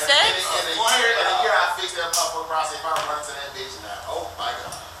 40 is just In sex? a year, I fixed that motherfucker process. If I run into that bitch now, oh my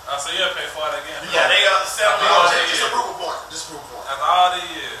god. So you'll pay for it again. Yeah, they got the $70 Just a proof point. Just a proof point. After all these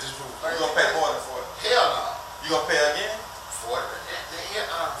years. Just a proof You point. gonna pay more than 40? Hell no. You gonna pay again? 40.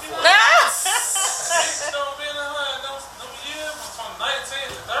 It's don't be in the hood. Them years from 19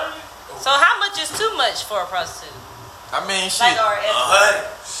 to 30. So how much is too much for a prostitute? I mean, shit. Like our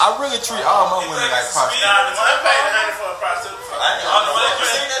I really treat all my women like prostitutes. Nah, the money paid $100 for a prostitute.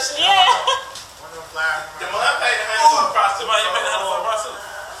 Yeah. The money paid $100 for a prostitute. Somebody you paid $100 for a prostitute?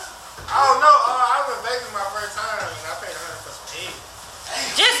 I don't know. I was in Vegas my first time and I paid $100 for some head.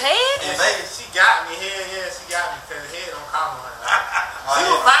 Just head? And she got me. She got me because the head don't cost me $100. She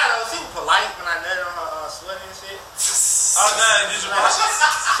was fine though. She was polite when I nutted on her sweater and shit. Oh, nah, did you brush it?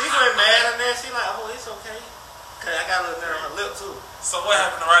 She went mad and then she like, oh, it's okay. Cause I got a little nut on her lip too. So what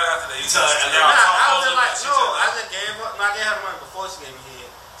happened right after that? You told her, Nah, I was just like, she no, told I her. just gave her. No, I gave her the money before she gave me head.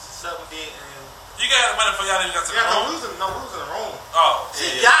 She sucked my dick and then. You You got money for y'all. You got to Yeah, the room. we was in the room. Oh,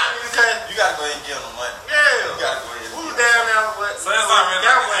 She Yeah. got me because You gotta go ahead and give them the money. yeah, You gotta go ahead and we was give them. down there with so it's like really like a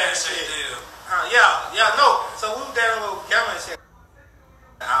gambling and handshake shit. deal. No. So we was down with gambling and shit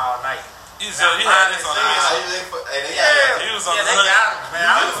all night. You had this on the Yeah. He was on Yeah, the they hood. got him, man.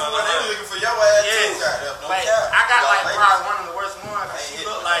 I He was was on They the was hood. looking for your ass Yes. too. Goddamn, no But cap. I got like Y'all probably one of the worst ones. I ain't She hit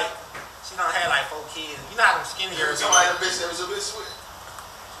looked that. like she done had like 4 kids. You know how them skinny Here's girls somebody are. the bitch that was a bitch with.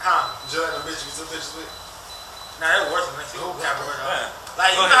 Huh? Join the bitch with some bitches with. Nah, that was worse than that. She was having her. Man.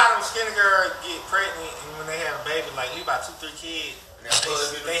 Like, Go you know ahead. how them skinny girls get pregnant and when they have a baby, like, you about 2-3 kids. And that blood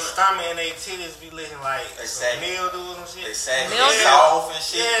be in the They front. stomach and they titties be looking like They some saggy. mildews and shit. They saggy, Milk. they soft and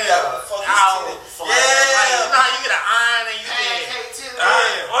shit. Yeah. You gotta fuck Ow. his titty. Like, you know how you get an iron and you get. Pancake titty.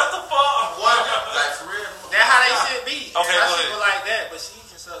 Yeah. What the fuck? What? Like for real? That's how they should be. Okay, And my go shit ahead. was like that, but she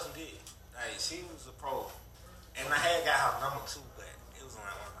can sell some dick. Like, she was a pro. And I had got her number too, but it was on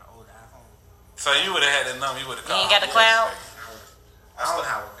like one of my old iPhones. So you would have had that number. You would have You called. ain't got the cloud? I don't know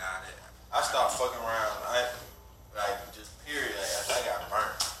how we got it. I stopped fucking around. Like just period. Like, after I got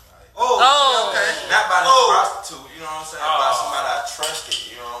burnt. Like, Oh. Okay. not by no prostitute, you know what I'm saying? By Oh. somebody I trusted,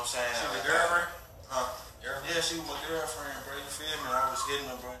 you know what I'm saying? She was Like, a girlfriend? Huh? Yeah, she was my girlfriend, bro. You feel me? I was hitting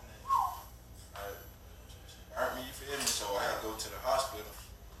her, bro. She burnt me, you feel me? So I had to go to the hospital.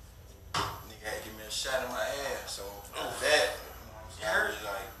 Nigga had to give me a shot in my ass. So that, you know what I'm saying? I was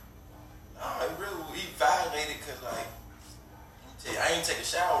like, no, he really violated because, like, let me tell you, I ain't take a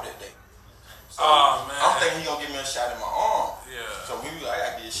shower that day. So Oh, man. I'm thinking he gonna give me a shot in my arm. Yeah. So I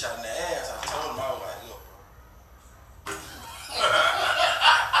gotta get a shot in the ass. I told him, I was like, look, bro.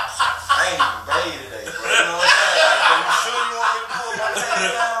 I ain't even bathed today, bro. You know what I'm saying? Like, bro, you sure you want me to pull my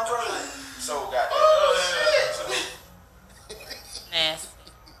pants down, bro? So got that. So, Nasty.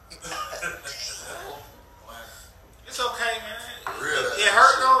 It's okay, man. Real. It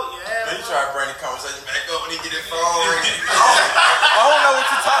hurt though. Yeah. man, you try to bring the conversation back up when he get that phone ring. I don't know what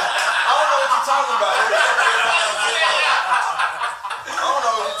you're talking. I don't know what you're talking about. I don't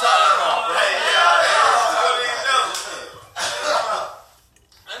know what you're talking about, bro.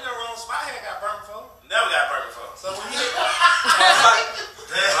 I know wrong spot had got burnt before. Never got burnt before. So when you hit, Yeah.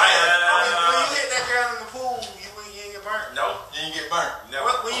 when you hit that girl in the pool, you ain't get burnt. Nope. You ain't get burnt.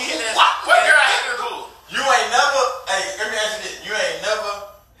 Never. When you hit that, What girl I hit in the pool? You ain't never. Hey, let me ask you this. You ain't never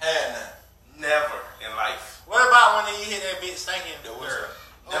had none. Never in life. What about when you hit that bitch stinking That was girl?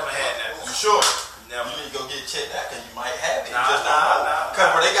 Never had that. You sure? Never. You need to go get checked out because you might have it. Nah, Just don't nah, know. nah,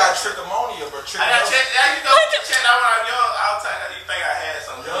 Cause nah. bro, they got trichomonia, bro. I got checked. You know, checked out when I was young. All the time, you think I had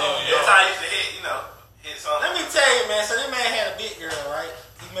something. Yeah. Every time I used to hit, hit something. Let me tell you, man. So this man had a big girl, right?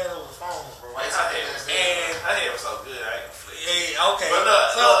 He met her over the phone, bro. Her head was so good. I ain't flip. Hey, okay. But look,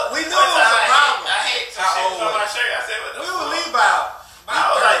 so look, we knew it one was time a problem. I hit some How shit old on was my shirt. I said, what the We fuck? were leave about I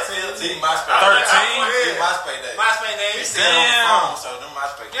was like 13. See, 15. MySpace. 13? See, MySpace days. MySpace He days. still on the Damn. phone, so them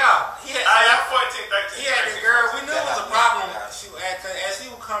MySpace. Yeah, he had. I'm 14, 13. He had the girl. We knew it was a Yeah. problem. She as he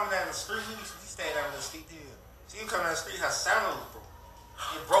was coming down the street, he stayed down the street hill. She was coming down the street. Her sandal was broke.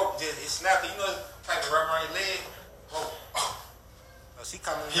 It broke. Just it snapped. You know, type of rubber on your leg. Broke. So she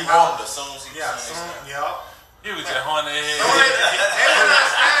coming. He in the house. wanted as soon as he Yeah, seen soon. it. Yeah. He was just horny in So they went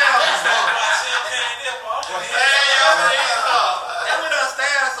upstairs. They went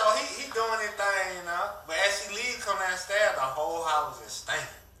upstairs. So he doing his thing, you know. But as she leaves, come downstairs, the whole house is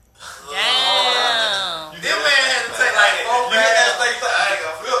stinking. Damn. This man had to take like 4 You hear that baths.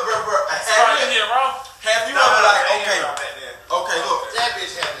 thing? Look, bro. Started in here, bro. Have you ever like, okay, look, That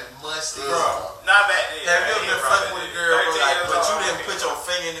bitch had that musty. bro. Not back then. Have you ever been fucking with a girl, bro, 13 like, years but you old, didn't put your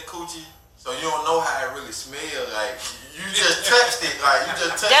finger in the coochie, so you don't know how it really smells. Like, you just touched it, like, you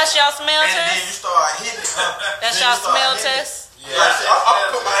just touched That's it. your smell And then you test? start hitting it. That's Then your you start smell hitting it. test? Yeah, like, I'll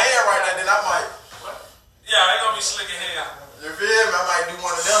put my hand right there, then I might, Yeah, they gonna be slick in here. you feel me? I might do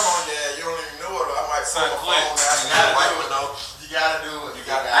one of them on there. You don't even know it. Or I might pull my phone out and I might know. You gotta do it. You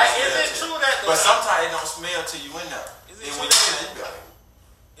gotta Like, smell is it too. true that But sometimes it don't smell till you in there. Is it Then true when you in there, you be like,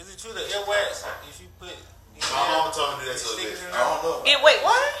 is it true that earwax, if you put My mama told me to do that to a stick bitch. it in I don't know. Yeah, wait,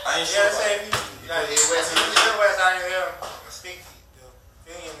 what? I ain't Yeah, sure. say About if you like put earwax in put earwax out of here, stick the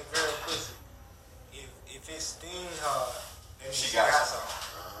thing in the girl pussy. If it stings hard, then She she got got some.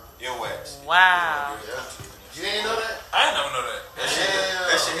 something. Earwax. Wow. You ain't know that? I ain't never know that. That shit,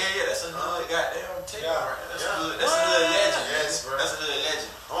 that shit here, yeah, that's a hood goddamn tip, Yeah. right? That's a hood legend. Yes, bro. That's a hood legend.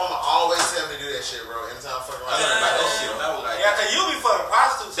 My mama always tell me to do that shit, bro. Anytime I fuck I around. learned about that shit when I was like, Yeah, cause you be fucking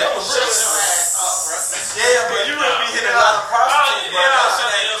prostitutes. That They was shut real. your ass up, bro. yeah, but you really be hitting a lot of prostitutes, bro. yeah, That that's shit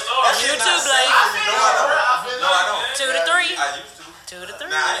ain't- your that story. shit You not too, Blake. safe. No, I don't. No, I don't. 2 to 3. I used to. 2 to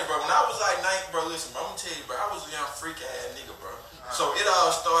 3. Nah, I ain't, bro. When I was like 9, bro, listen, bro, I'm gonna tell you, bro, I was a young freak ass nigga, bro. So it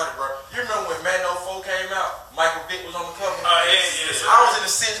all started started, bro. You remember when Madden 04 came out? Michael Vick was on the cover. Oh, yeah. I was in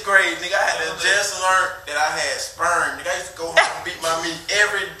the 6th grade, nigga. I had to just learn that I had sperm. Nigga, I used to go home and beat my meat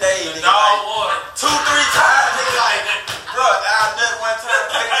every day. The Nigga, dog like, water. 2-3 times, nigga. Like, bro, I nut one time.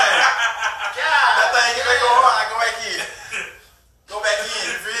 That thing get back on hard, I go back in. Go back in,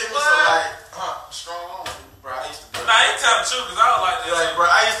 you feel me? So like, Strong. bro, I used to go. Nah, he telling the truth because I was like that. Like, bro,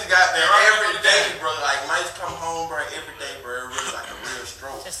 I used to got there Right every every day, day. bro. Like, when I used to come home, bro, every day, bro, it really like a real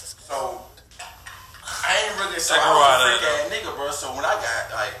stroke. So, I ain't really, so I was a freak ass nigga, bro. So when I got,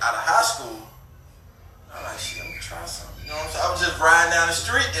 like, out of high school, I'm like, shit, let me try something. You know what I'm saying? I was just riding down the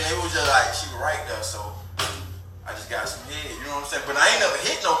street, and it was just like, she was right there, so I just got some head, you know what I'm saying? But I ain't never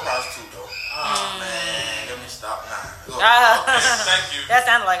hit no prostitute, though. Oh, man, let me stop now. Look, Thank you. That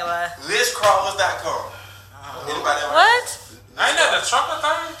sounded like a lie. LizCrawlers.com. Anybody ever? What? Ain't that the trucker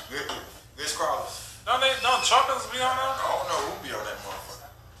thing? Liz Crawlers. Don't truckers be on there? I don't know who be on that motherfucker.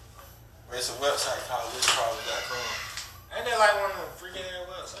 But it's a website called LizCrawlers.com. Ain't that like one of the freaking ass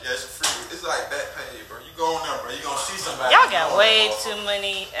websites? Yeah, it's a free. It's like Backpage, bro. You go on there, bro. You gonna see somebody. Y'all got way too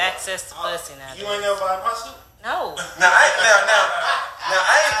many access to pussy now. You ain't never bought a prostitute? No. Now I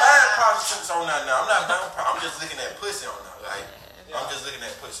ain't buying prostitutes on that now. I'm not buying. I'm just looking at pussy on that. Like I'm just looking at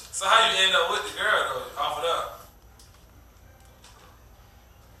pussy. So how you end up with the girl though? Off of that?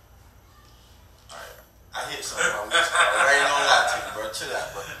 I hit something on this call. I ain't gonna lie to you, bro. Chill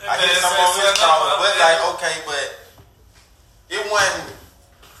out, bro. I hit something on this call, but like, okay, but it wasn't.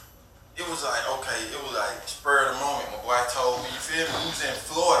 It was like, okay, it was like spur of the moment. My boy told me, you feel me? We was in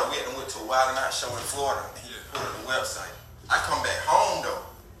Florida. We went to a Wild Night show in Florida. And he put it on the website. I come back home though,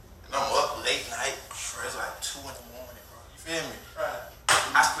 and I'm up late night. Bro, it's like 2 in the morning, bro. You feel me? Right.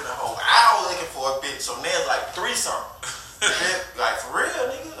 I spent a whole hour looking for a bitch. So there's like 3 something. Like for real,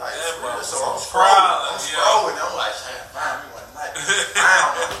 nigga. Like Yeah, for real. bro. So I'm Problem, scrolling. I'm like, shit, find me one night.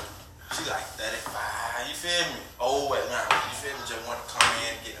 Found her. She like 35. You feel me? Oh, wait, now you feel me? Just want to come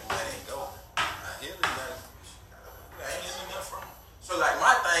in, get the money, and go. I hear this like, I ain't getting enough from her. So like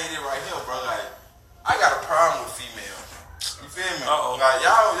my thing is right here, bro. Like I got a problem with females. You feel me? Uh-oh. Like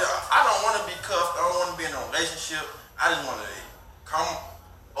y'all, I don't want to be cuffed. I don't want to be in a relationship. I just want to come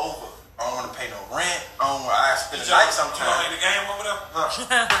over. I don't want to pay no rent. I spend the night sometimes. You don't leave the game over there?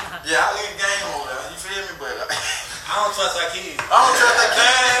 Yeah, I leave the game over there. You feel me? But I don't trust our kids. I don't trust that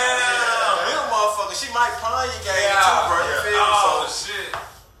kid. Real motherfucker. She might pawn your game too, bro. You feel me? Oh, So shit.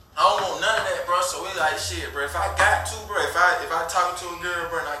 I don't want none of that, bro. So we like shit, bro. If I got to, bro. If I talking to a girl,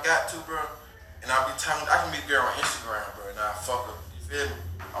 bro, and I got to, bro, and I be talking, I can meet a girl on Instagram, bro, and I fuck her. You feel me?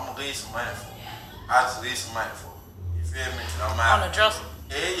 I'm gonna leave some money for her. I just leave some money for her. You feel me? And I'm out. On the dresser.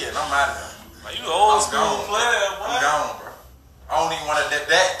 Yeah, and I'm out of there. Like, you old I'm school gone, player, boy. I'm gone, bro. I don't even want to.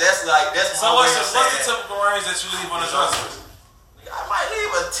 That's So my what's way of the saying- typical range that you leave on the dresser? I might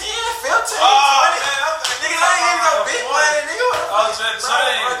leave a 10, 15, 20. Man, Nigga, I ain't even no big money, nigga. Oh, just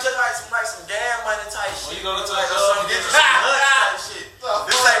change. Or just like some gas money type shit. you go to like the some club, get get you some lunch type shit.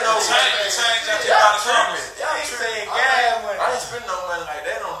 This ain't no Change after you Y'all buy the tripping. comments. Y'all He tripping. saying gas money. I ain't spend no money like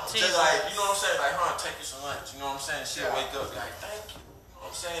that on just Jesus. like, you know what I'm saying? Like, take you some lunch. You know what I'm saying? She'll wake up like, thank you. You know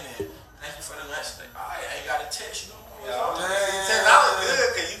what I'm saying? And thank you for the lunch. Like, I ain't got to text you no more. $10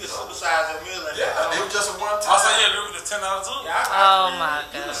 good because you can supersize your meal. Yeah, it was just a one time. Also, you agree with the $10 too? Oh my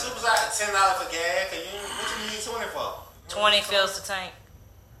You can God. supersize $10 for gas because what you need 20 for? 20 fills the tank.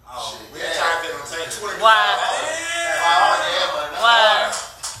 Oh, we ain't trying to get on tank 20. Why? Why?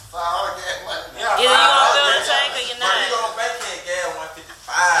 Yeah, Either you gonna $5. fill the tank or you're Bro, you not. gonna bank gas 155.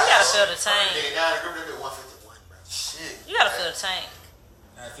 You gotta fill the tank. Shit. You gotta fill the tank.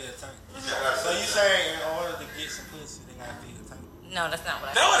 Gotta fill the tank. So you saying in order to get some pussy, they gotta fill the tank? No, that's not what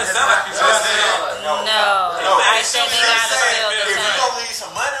I That said. would have sounded like you just said. No, I said they gotta fill the If you tank. gonna leave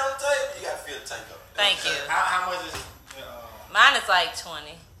some money on the table, you gotta fill the tank up. Thank you. How much is it? Mine is like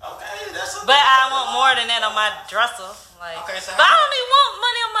 20. Okay, that's a But I want more than that on my dresser. Like, Okay, so but I how- don't even want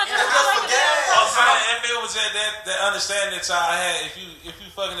money on my dresser. just I for like gas. I'm saying, if it was just that understanding that y'all had, if you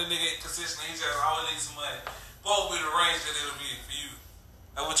fucking a nigga consistently, he just always needs some money. What would be the range that it'll be for you?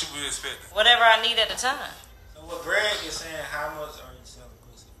 Like what you be expecting? whatever I need at the time. So what Greg is saying, how much are you selling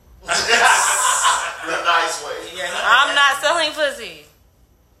pussy? In a nice way. Yeah, I'm not selling pussy.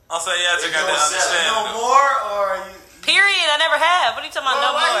 I'm saying, yeah, I just If got you that don't sell it, No understanding. more or you? Period. I never have. What are you talking about?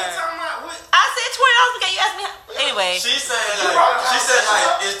 No Why more. you talking about what? I said $20 okay, you asked me how. Anyway. She said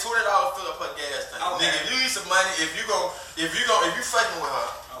it's $20 fill up her gas tank. Okay. Nigga, if you need some money, if you fucking with her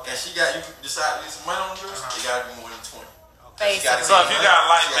and she got you decide to leave some money on the list, it gotta be more than 20. Basically. So if you got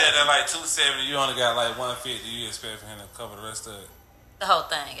light bed at like 270, you only got like 150. You expect for him to cover the rest of it? The whole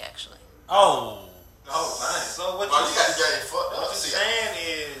thing, actually. Oh, Oh, man. So what Bro, you you got the game fucked what up. you See, saying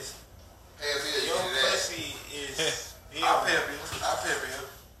is hell yeah, you your do that. pussy is I'll pay a bill. I'll pay a bill.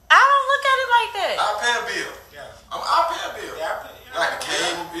 I don't look at it like that. I'll pay a bill. Yeah. I'll pay a bill. Yeah, I pay. Like a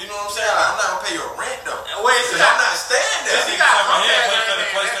cable, you know what I'm saying? Like, I'm not gonna pay your rent though. Wait, Cause I'm not staying there. You Come got in here and okay, play for the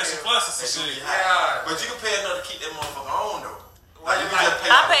okay, PlayStation okay. Plus or some shit. Yeah. But you can pay enough to keep that motherfucker on though. Why you can like- just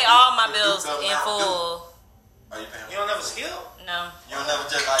I like pay the all my Duke bills of in Mount full. Duke. Are you paying? You don't never skill? No. You don't never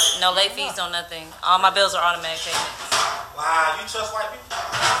just like. No late fees, no nothing. All my bills are automatic payments. Wow, you trust white people?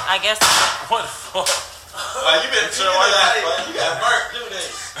 I guess. What the fuck? Like you been Sure, treated why like not? you got burnt, do they?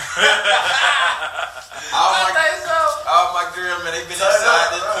 I think so. All my girls, man, they been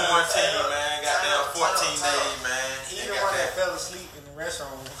inside this quarantine, man. Goddamn 14 days, man. He They the got one that that. fell asleep in the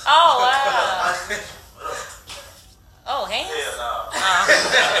restroom. Oh, wow. Oh, hands? Hell no. Oh.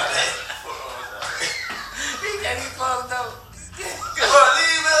 He can't even close the door. Bro,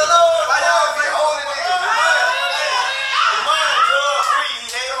 leave me alone. Why y'all be holding it? The money drug free.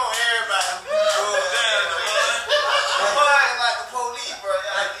 They on everybody. Drug down the money. The money like the police, bro.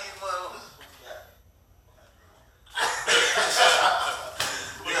 Y'all need money.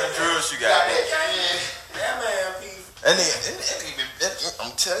 What kind of drugs you got got? that man? That man, Pete.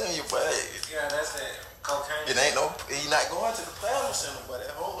 I'm telling you, boy. Yeah, that's that cocaine. It ain't no. He not going to the plasma center, but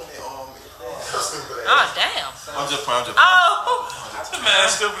that hole in it on me. Oh, damn. I'm just playing. Oh. The man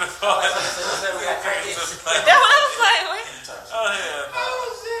stupid as fuck. That's what I was like. Wait. Oh, hell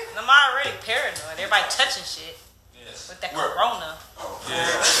no. I'm already paranoid. Everybody touching shit. With that Where? corona. Oh, yeah,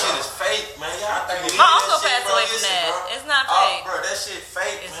 that shit is fake, man. Y'all think My uncle passed away from that. It's not fake. Bro, that shit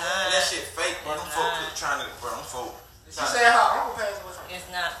fake, It's man. not. That shit fake, bro. Them It's folks not. trying to, bro. Them folks. She said her uncle passed away from It's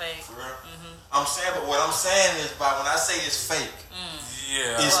not fake. For real? I'm saying, but what I'm saying is, by when I say it's fake,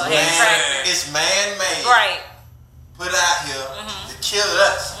 Yeah. it's Well, man, it's man-made, Right. put out here to kill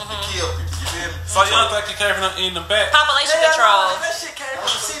us, to kill people. You feel me? So you don't think you came from them in the back? Population Hell control. no, that shit came from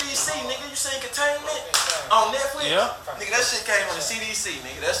the CDC, nigga. You seen Containment on Netflix? Yeah. Nigga, that shit came from the CDC,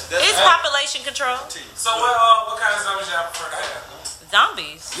 nigga. That's It's population control. So what kind of zombies y'all prefer to have?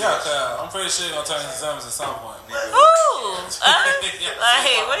 Zombies. Yeah, I'm pretty sure you're gonna turn into zombies at some point. Ooh.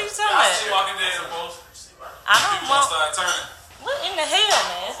 Like, what are you talking I see about? Walking Dead, both. I don't People gonna want. start turning. What in the hell,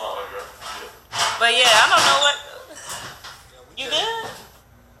 man? But yeah, I don't know what. You good?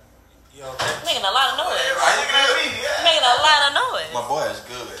 You okay? Making a lot of noise. Are you good? Making a lot of noise. My boy is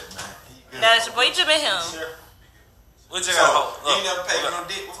good, man. He good. That's your boy. You just been him. What you So, got? you ain't never paid for no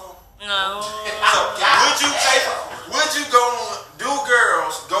dick before? No. So, would you go on, do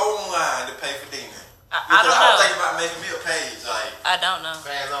girls go online to pay for dinner? I don't I'm know. thinking about making me a page, like, I don't know.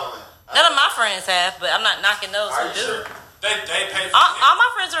 Fans only. None of my friends have, but I'm not knocking those are who you do. sure? They pay for All my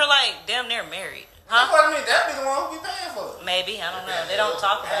friends are like damn near married. That's Huh? what I mean. That be the one who be paying for it. Maybe. I don't know. They don't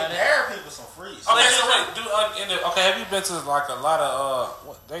talk Hey, about it. married people some freaks. Okay, But so it's wait, have you been to like a lot of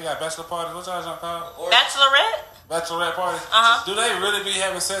what they got bachelor parties? What y'all call Bachelorette? bachelorette parties? Uh-huh. Do they really be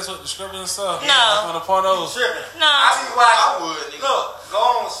having sex with the strippers and stuff? No. Like on the pornos. Tripping. No. I be I watching. would, nigga. Look, go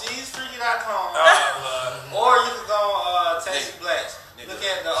on She'sFreaky.com or you can go on Tasty Blacks. Look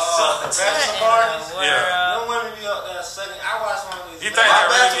at the bachelor parties. Yeah. Them women be up there sucking. I watch one of these. You women. think My they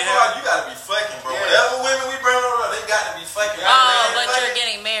really bachelor be party, you gotta be fucking, bro. Yeah. Whatever women we bring over, they got to be fucking. Oh, They but ain't you're fucking.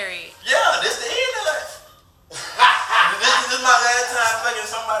 getting married. Yeah, this the end of it. This is my last time fucking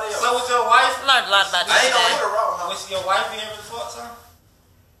somebody else. So with your wife, Learned a lot about you I ain't gonna today. hit her wrong, huh? was your wife be able to fuck something?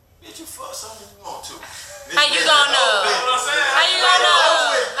 Bitch, you fuck something you want to. How you gonna know? How you gonna know?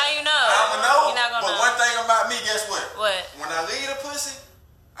 How you know? I'ma know. You're not gonna But know. one thing about me, guess what? What? When I leave the pussy,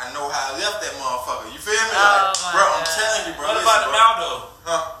 I know how I left that motherfucker. You feel me? Oh, Like, my bro, I'm God. telling you, bro. What listen, about the bro. mouth though?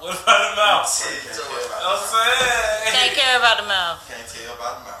 Huh? What about the mouth? Can't tell about I'm saying. Take care about the mouth. Can't tell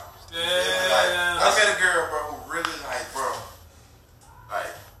about the mouth. Yeah. Like, I met a girl, bro, who really like, bro,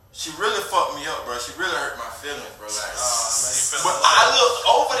 like, she really fucked me up, bro. She really hurt my feelings, bro. Like, Man, you but I looked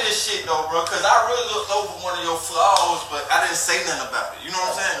over this shit though, bro, cause I really looked over one of your flaws, but I didn't say nothing about it. You know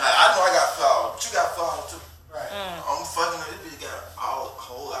what I'm saying? Like, I know I got flaws, but you got flaws too. Right. I'm fucking her. This bitch got a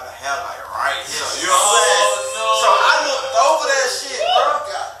whole lot of hair, like right here. You know what I'm saying? no. So I looked over that shit, bro.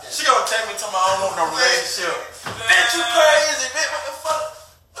 Goddamn. She gonna take me to my I don't want no relationship. Bitch, you crazy, bitch. What the fuck?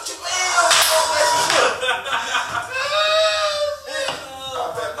 What you mean? I don't want no relationship.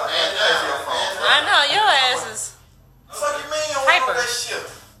 I know your ass is. Fuck you mean? I don't want Hyper. no relationship.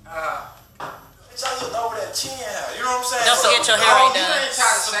 Bitch, I looked over that chin hair. You know what I'm saying? Don't forget your hair Oh, ain't you done. ain't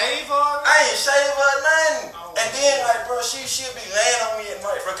trying to save her? I ain't shave her nothing. And then, like, bro, she'll be laying on me at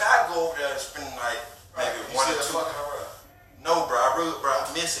night. Bro, I go over there and spend, like, maybe You 1 or still 2. fucking her up. No, bro, I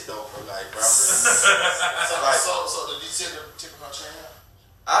miss it, though, bro. Like, bro, I really miss it. Like, So did you tip her chain out?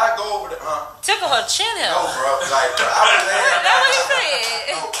 I go over there, Tickle her chin hair. No, bro. Like, bro, I was laying That's down. what he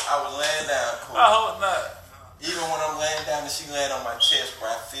said. No, I was laying down, cool. I hope not. Even when I'm laying down and she laying on my chest, bro,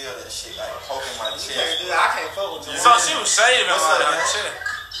 I feel that shit like poking my chest. I can't fuck with you. So she was shaving What's like up, her man? chest.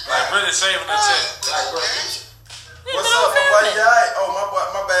 Like really shaving her chest. Like, bro, You what's know up, my what buddy? You alright? Oh,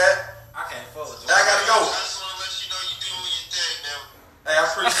 my bad. I can't fuck with you. I gotta go. I just want to let you know you doing your thing, man. Hey, I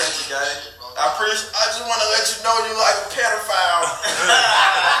appreciate you, guys. I just want to let you know you like a pedophile.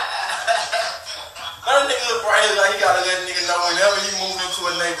 That nigga look right here like he gotta let a nigga know whenever he move into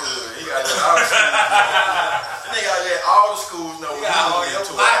a neighborhood. He gotta let all the schools know. That nigga gotta let all the schools know when he move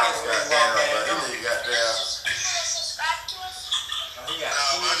into a house.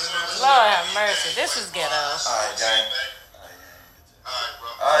 Lord have mercy. This is ghetto. Alright, gang. Alright, bro.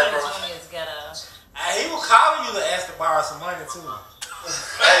 Alright, bro. This is ghetto. He was calling you to ask to borrow some money too.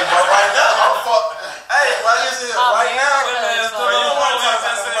 Hey, bro, right now, I'm fucked. Hey, bro, listen, Oh, right man, now, that's bro, you don't want to talk about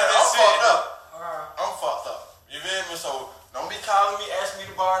That's money. it. I'm fucked up. I'm fucked up. You feel me? So, don't be calling me, asking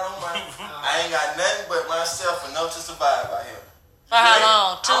me to borrow no money. I ain't got nothing but myself enough to survive out here. For how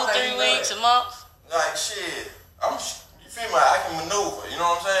long? I don't 2, think 3 you know weeks, a that. month? Like, shit, you feel me? I can maneuver, you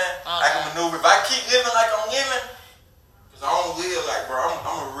know what I'm saying? Okay. I can maneuver. If I keep living like I'm living, because I don't live like, bro,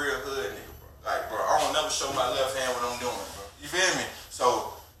 I'm a real hood nigga, bro. Like, bro, I don't never show my left hand what I'm doing, bro. You feel me?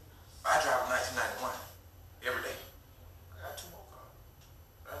 So, I drive a 1991 every day. I got 2 more cars.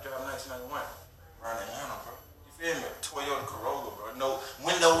 I drive a 1991 around Atlanta, bro. You feel me? Toyota Corolla, bro. No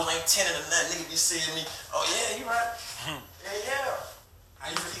windows ain't tinted or nothing. Nigga be seeing me. Oh, yeah, you right. Yeah. How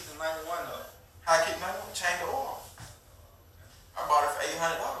you keep the 91 up? How I keep my change the oil. I bought it for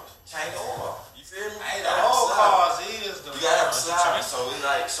 $800. Change the oil. You feel me? Hey, You the gotta have whole a slider. cars is the. You gotta have a slider. So it's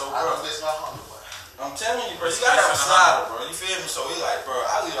like, I bro. don't miss my Honda, boy. I'm telling you, bro, you gotta have a slider, bro. You feel me? So it's like, bro,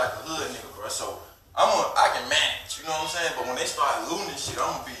 I live like a hood nigga, bro. So I can manage, you know what I'm saying? But when they start looting shit,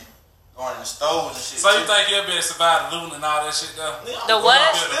 I'm gonna be going in the stores and shit. So you too. think you'll be able to survive the looting and all that shit though? The what?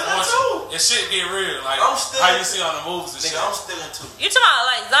 I'm stealing too. It shit get real, like I'm stealing. how you see on the movies and shit. Nigga, I'm stealing too. You talking about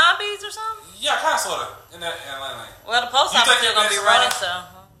like zombies or something? Yeah, kind of sorta in that Atlanta. Well, the post You office think still you'll gonna be be running, survive?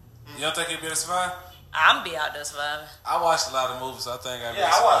 so You don't think you'll be able to survive? I'm be out there surviving. I watched a lot of movies, so I think I'll be Yeah,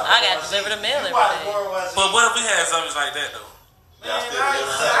 able to survive. I got delivered a meal every day. But what if we had zombies like that though? Y'all still I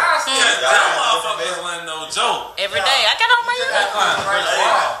living? still. Yeah, them motherfuckers wasn't no joke. Every day. I got on my That kind of crazy.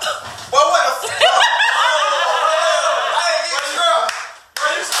 Wow. Boy, what the fuck? Hey, get your bro,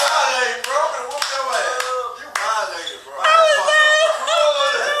 you violated, bro. I'm gonna whoop your ass. You violated, bro. How was that?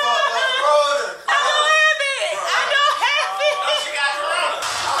 Rolling. I don't have it. I don't have it. She got corona.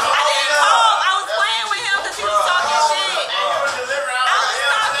 I didn't call. I was playing with him because he was talking shit. And you were delivering I out was the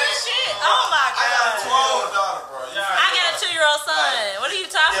talking shit. Oh my I got a god. 12 daughter, bro. I got a 2-year-old son. What are you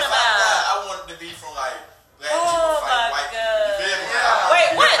talking If I die, about? I want it to be from like black Oh people my fighting white people. God. You feel me? Wait,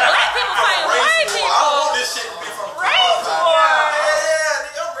 what? Black people fighting white Race war. I don't people? want this shit to be from Race war. Yeah,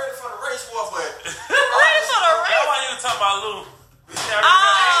 nigga, I'm ready for the race war, but Ready for the That's race? why you were talking about Lou. Oh,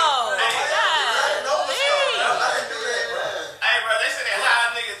 God. I didn't do that, bro. Hey, bro, they say that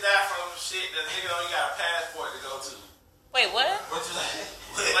how niggas die from shit that nigga only got a passport to go to. Wait, what? What you say?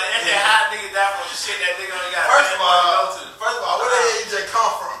 Like, they say how niggas die from shit that nigga only got a First of passport to go to. all, where the hell you just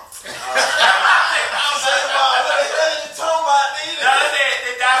come from? I'm Second of all, what the hell you talking about, nigga? No,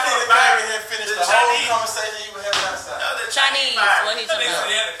 they die from a Nigga came in virus. here and finished The the whole Chinese. conversation you were having outside. No, the Chinese. virus. What he That talking nigga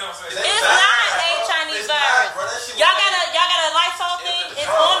said he about? had a conversation. It's not a Chinese It's not, virus. bro. That shit Y'all was got a Lysol thing? It's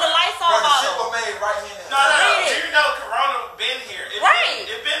Bro, on the Lysol bro, the shit bottle. was made right here. No. Read it. You know Corona been here. Right.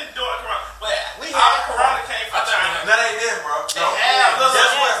 It been doing Corona. But We all had Corona Corona. came from China. That ain't them, bro. They have. Look,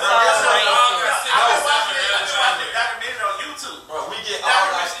 Guess what, bro? Guess so what? racist. I've been watching the documentary on YouTube. Bro, we get all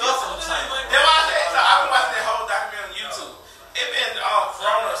our stuff from China. That's why I said, so I've been watching that whole documentary on YouTube. It been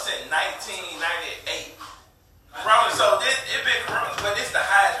Corona since 1998. Corona, so it been Corona, but it's the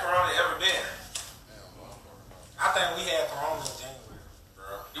highest Corona ever been. I think we had Corona in January.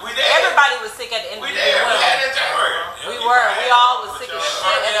 We did. Everybody was sick at the end of We the did. year. We had it in January. We were. We all was sick as shit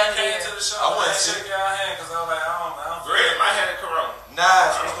at the Yeah, I end of the came year. to the show. I I wasn't went sick. shake y'all hand because I was like, I don't feel Greg it. might have the Corona.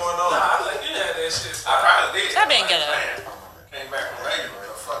 Nah, what's going on? Nah, I think you had that shit. I probably did. That been good. Came back from Vegas. What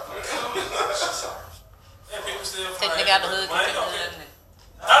the fuck? Yeah, people still Take flying. nigga out the hood. Money, Get the okay. hood.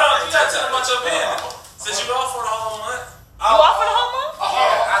 I don't. You gotta tell them about your business. Since you off for the whole month. You off for the whole month?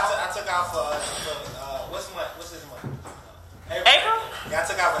 Yeah, I took out for what's this month? April? Yeah, I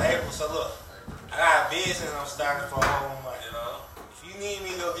took out for April. So look, I got a business I'm starting for a whole month. You know. If you need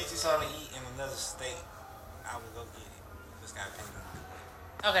me to go get you something to eat in another state, I will go get it. Just gotta pay me.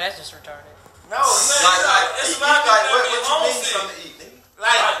 Okay, that's just retarded. No, It's about like what being you need homesick. something to eat, nigga?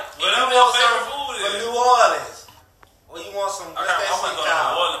 like Whatever if you your want favorite something food from is. New Orleans, or you want some. I What's that want shit to go to New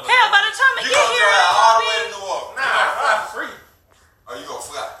called? Orleans. Hell, by the time I You get gonna here, drive it's all gonna the way to be. New Orleans? Nah, I fly for free. Or you gonna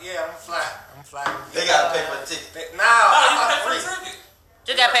fly? Yeah, I'm fly. I'm flying. They gotta pay for the ticket. Nah, Oh, I you fly pay for for the free. ticket.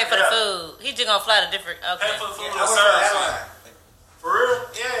 Just gotta pay for the food. He just gonna fly to different. Pay Okay. for the food Yeah, I and went for the service. airline. For real?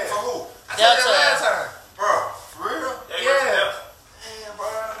 Yeah. For who? I said that Delta. last time. Bro, for real? Yeah. Damn, bro.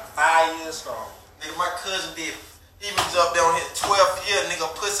 5 years strong. Nigga, my cousin did. He was up there on his 12th year, nigga,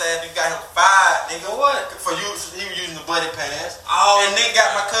 pussy ass, you got him fired, nigga. For what? For you, he was using the buddy pass. Oh, And nigga got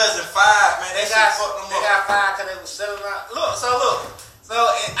my cousin fired, man. They That got shit fucked them they up. got fired because they was selling out. Look. So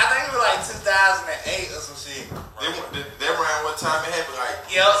I think it was like 2008 or some shit. They ran one time, it happened like,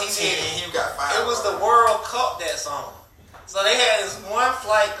 Yeah, he 10, did. he got fired. It was the World Cup that song. So they had this one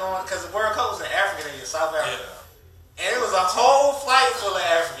flight going because the World Cup was in Africa, in South Africa, Yeah. and it was a whole flight full of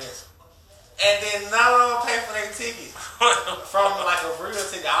Africans, and then none of them paid for their ticket from like a burrito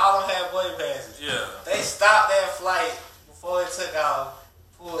ticket. All of them had buddy passes. Yeah. They stopped that flight before it took off,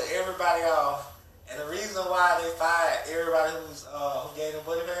 pulled everybody off, and the reason why they fired everybody who gave them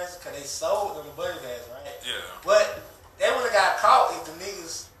buddy passes because they sold them the buddy pass, right? Yeah. But they would have got caught if the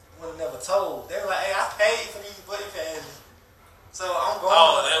niggas would have never told. They were like, "Hey, I paid for these buddy passes, so I'm going."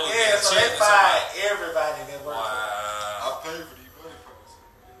 Oh, they would yeah, get a so check they or fired everybody that worked. Wow. I paid for these buddy passes.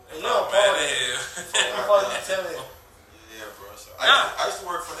 You don't Mad pay as that. hell. Before you tell it, Yeah, bro. So Nah. I used to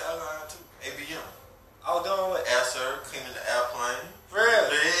work for the airline too. ABM. I was doing what? Air serve, cleaning the airplane. For real?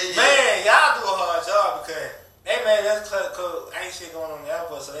 Yeah. Man, y'all do a hard job because they made us cause ain't shit going on in the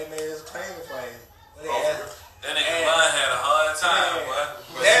airport, so they made us clean the plane. But they asked, That nigga Lon had a hard time, Man.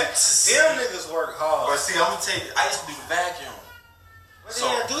 boy. them niggas work hard. But see, I'm gonna tell you, I used to do the vacuum. But they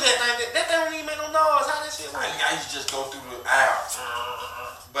didn't do that thing. That thing don't even make no noise. How that shit work? I used to just go through the aisle.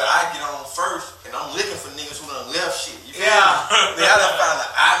 But I get on first, and I'm looking for niggas who done left shit. You feel Yeah. me? Nigga, I done found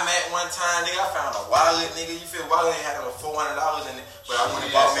an iMac one time. Nigga, I found a wallet, nigga. You feel wallet had like $400 in it, but I went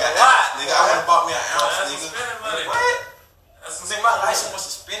and bought me an ounce. Nigga, I went and bought me an ounce, That's nigga. some spending money. What? That's some See, my license was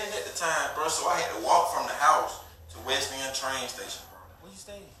suspended at the time, bro, so I had to walk from the house to West End train station, bro. Where you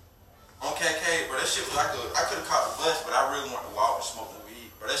staying? On KK, bro, that shit was like I could have caught the bus, but I really wanted to walk and smoke the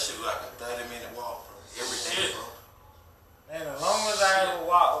weed, bro. That shit was like a 30-minute walk, bro. Every day, Shit. bro. Man, as long as I ever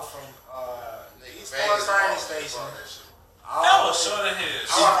walk from the Eastport train station, all That the was way- short of I his.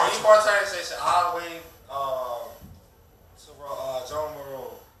 walk from Eastport train station all the way to John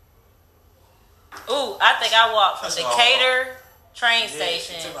Monroe. Ooh, I think I walked from That's all. Decatur train It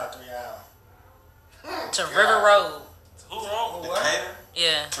station took about 3 hours. to River Road. Who wrong? What? Decatur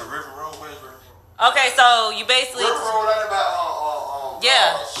Yeah. to River Road, where's River Road? Okay, so you basically. River Road, that about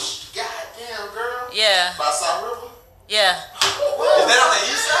Yeah. goddamn girl. Yeah. By South River. Yeah. Is that on the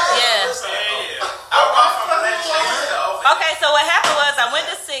east side? Yeah. Yeah. I walked from Atlantic Station to over Okay, so what happened was I went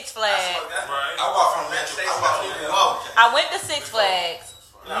to Six Flags. Right. I walk from Metro. I walk from Whoa. I went to Six Flags.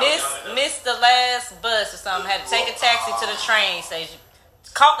 Missed the last bus or something. Had to take a taxi to the train station.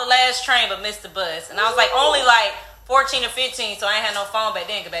 Caught the last train but missed the bus. And I was like only like 14 or 15, so I ain't had no phone back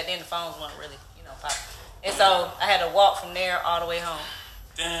then. Because back then the phones weren't really, popping. And so I had to walk from there all the way home.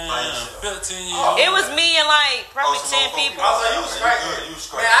 Damn. 15 years. It was me and like probably 10 people. Oh, so you was straight. You was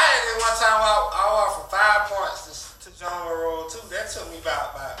straight. Man, I had this one time I walked from 5 points to John Monroe too. That took me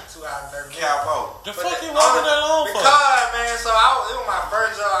about 2 hours and 30 minutes. Cowboy. The But fuck the- you walking that long for? Because, man, so it was my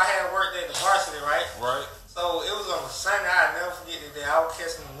first job. I had worked at the varsity, right? Right. So it was on a Sunday. I'll never forget the day. I was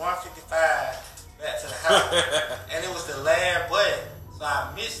catching the 155 back to the house. And it was the last bus. So I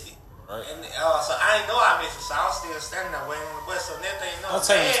missed it. Right. And so I didn't know I missed it. So I was still standing there waiting on the bus. So next thing you know, Don't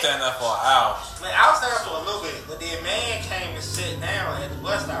tell me you stand there for an hour. Man, I was there for a little bit, but then man came and sat down at the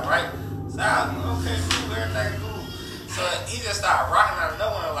bus stop, right? So I was like, okay, cool, everything cool. So he just started rocking out of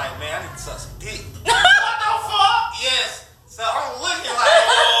nowhere, like, man, I need to suck some dick. What the fuck? Yes. So I'm looking like,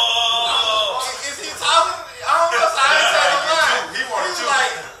 is he talking? I don't know, so I ain't saying no line. He wanted was you.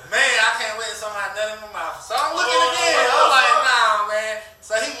 like, man, I can't wait till somebody nut in my mouth. So I'm looking again. I was like, nah, man.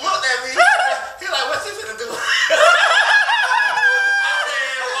 So he looked at me. He like, what's he finna do?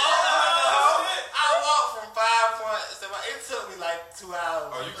 I walked from 5 points. It took me like 2 hours.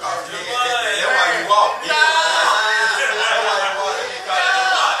 Oh, you caught me. That's why you walk. Nah. That's why you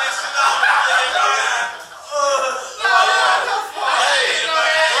walk.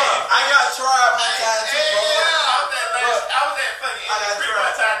 I got tried one time too, bro. I was that fucking. I got Pretty tried.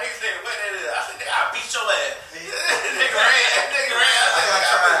 much time niggas said, what that is? I said, I beat your ass. Nigga ran. I got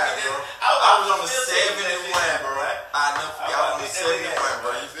tried, bro. I was on the still 71, bro. I never forget. I was on the 71,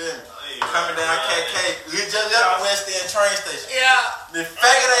 bro. You feel me? Coming down KK. We just left the West End train station. Yeah. The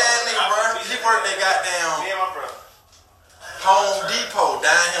faggot ass nigga, bro. He worked that goddamn Me and my brother. Home Depot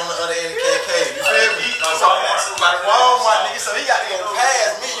down here on the other end of KK. You feel me? So Like Walmart, nigga, so he got to go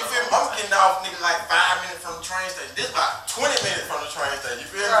past me, you feel me? I'm getting off, nigga, like 5 minutes from the train station. This about 20 minutes from the train station, you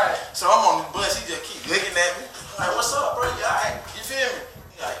feel me? Right. So I'm on the bus, he just keep looking at me. I'm like, what's up, bro? You alright? You feel me?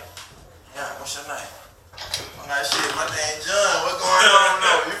 He like, yeah, what's your name? I'm like, shit, my name John, what's going on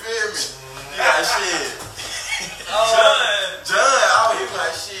though? You feel me? He like, shit. John, oh, he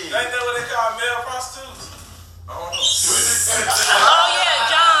like, shit. Ain't that what they call male prostitutes? I don't know. Oh yeah,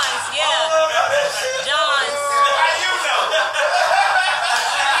 John's. Yeah, John's.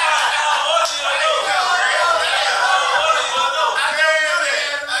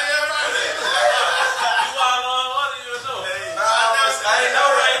 How you know?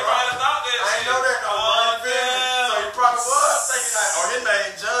 His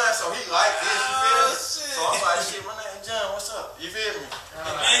name John, so he like this, you feel me? So I'm like, shit, my name John, what's up? You feel me?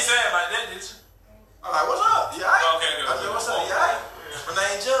 You ain't saying like that, did you? I'm like, what's up? You alright? Okay, good. I said, what's up? You alright? My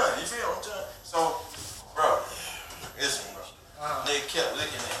name John, you feel me? I'm John. So, bro, listen, bro. Nigga kept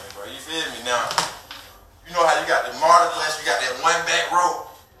looking at me, bro. You feel me? Now, you know how you got the martyr class, you got that one back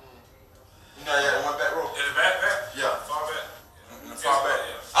row. You know you got that one back row? In the back? Yeah. Far back? In the far back.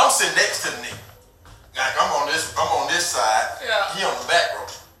 Yeah. I'm sitting next to the nigga. Like I'm on this side. Yeah. He on the back row.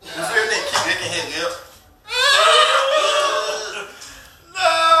 You feel me? Keep licking his lip.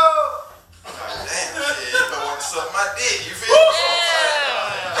 No. I'm like, damn, shit, you don't want to suck my dick. You feel me?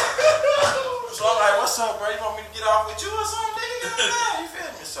 So I'm like, what's up, bro? You want me to get off with you or something? Nigga? You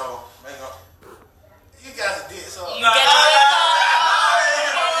feel me? So, man, You got the dick, so. You got your dick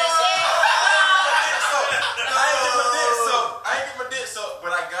sucked? I ain't get my dick sucked,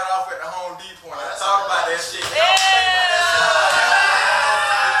 but I got off at the Home Depot and I thought about that shit. Yeah.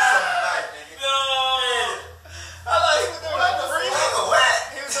 I like he was doing like the free nigga. What?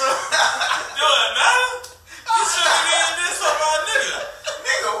 He was doing. Do it now? You shouldn't even this on my nigga.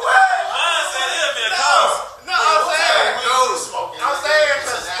 Nigga, what? Mine said he'll be a cause. No, I'm saying. Smoking. I'm saying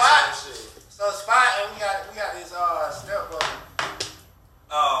to That's Spot. natural shit. So Spot and we got this stepbrother.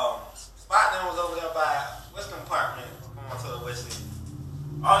 Spot then was over there by Western Apartment. Going to the West End.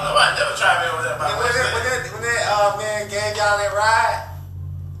 Oh no, I never tried me over there by When that man gave y'all that ride,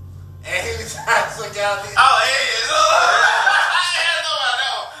 and he was trying to suck y'all dick. Oh, yeah. I had no about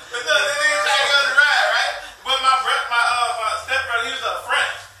that one. But no, they didn't try to go to the ride, right? But my stepbrother, he was up front.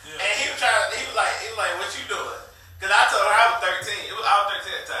 Yeah. And he was like, what you doing? Because I told her I was 13. I was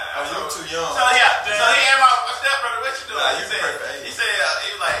 13 at the time. Oh, you too young. So yeah, so he asked my stepbrother, what you doing? Nah, he you said, perfect. he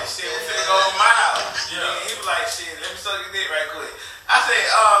was like, shit, we finna go over my house. Yeah. He was like, shit, let me suck your dick right quick. I said,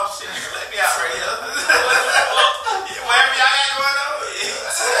 shit, you can let me out right here. Whatever y'all got going on.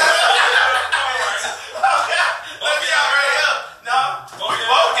 Let me out right here. No, we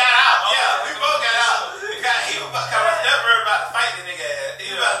both got out. Yeah, we both got out. He was about to fight the nigga ass. He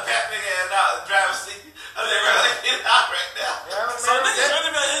was about to pat nigga ass out the driver's seat. I said, bro, let me get out right now. So niggas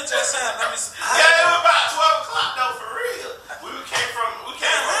really been here just saying, let me see. Yeah, it was about 12 o'clock though, for real. We came from.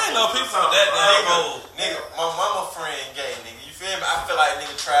 I ain't know people that damn old. Nigga, my mama friend gay, nigga. You feel me? I feel like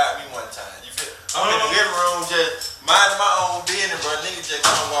nigga tried me one time. You feel? I'm in the living room just minding my own business, bro. Nigga just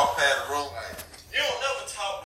come walk past the room like.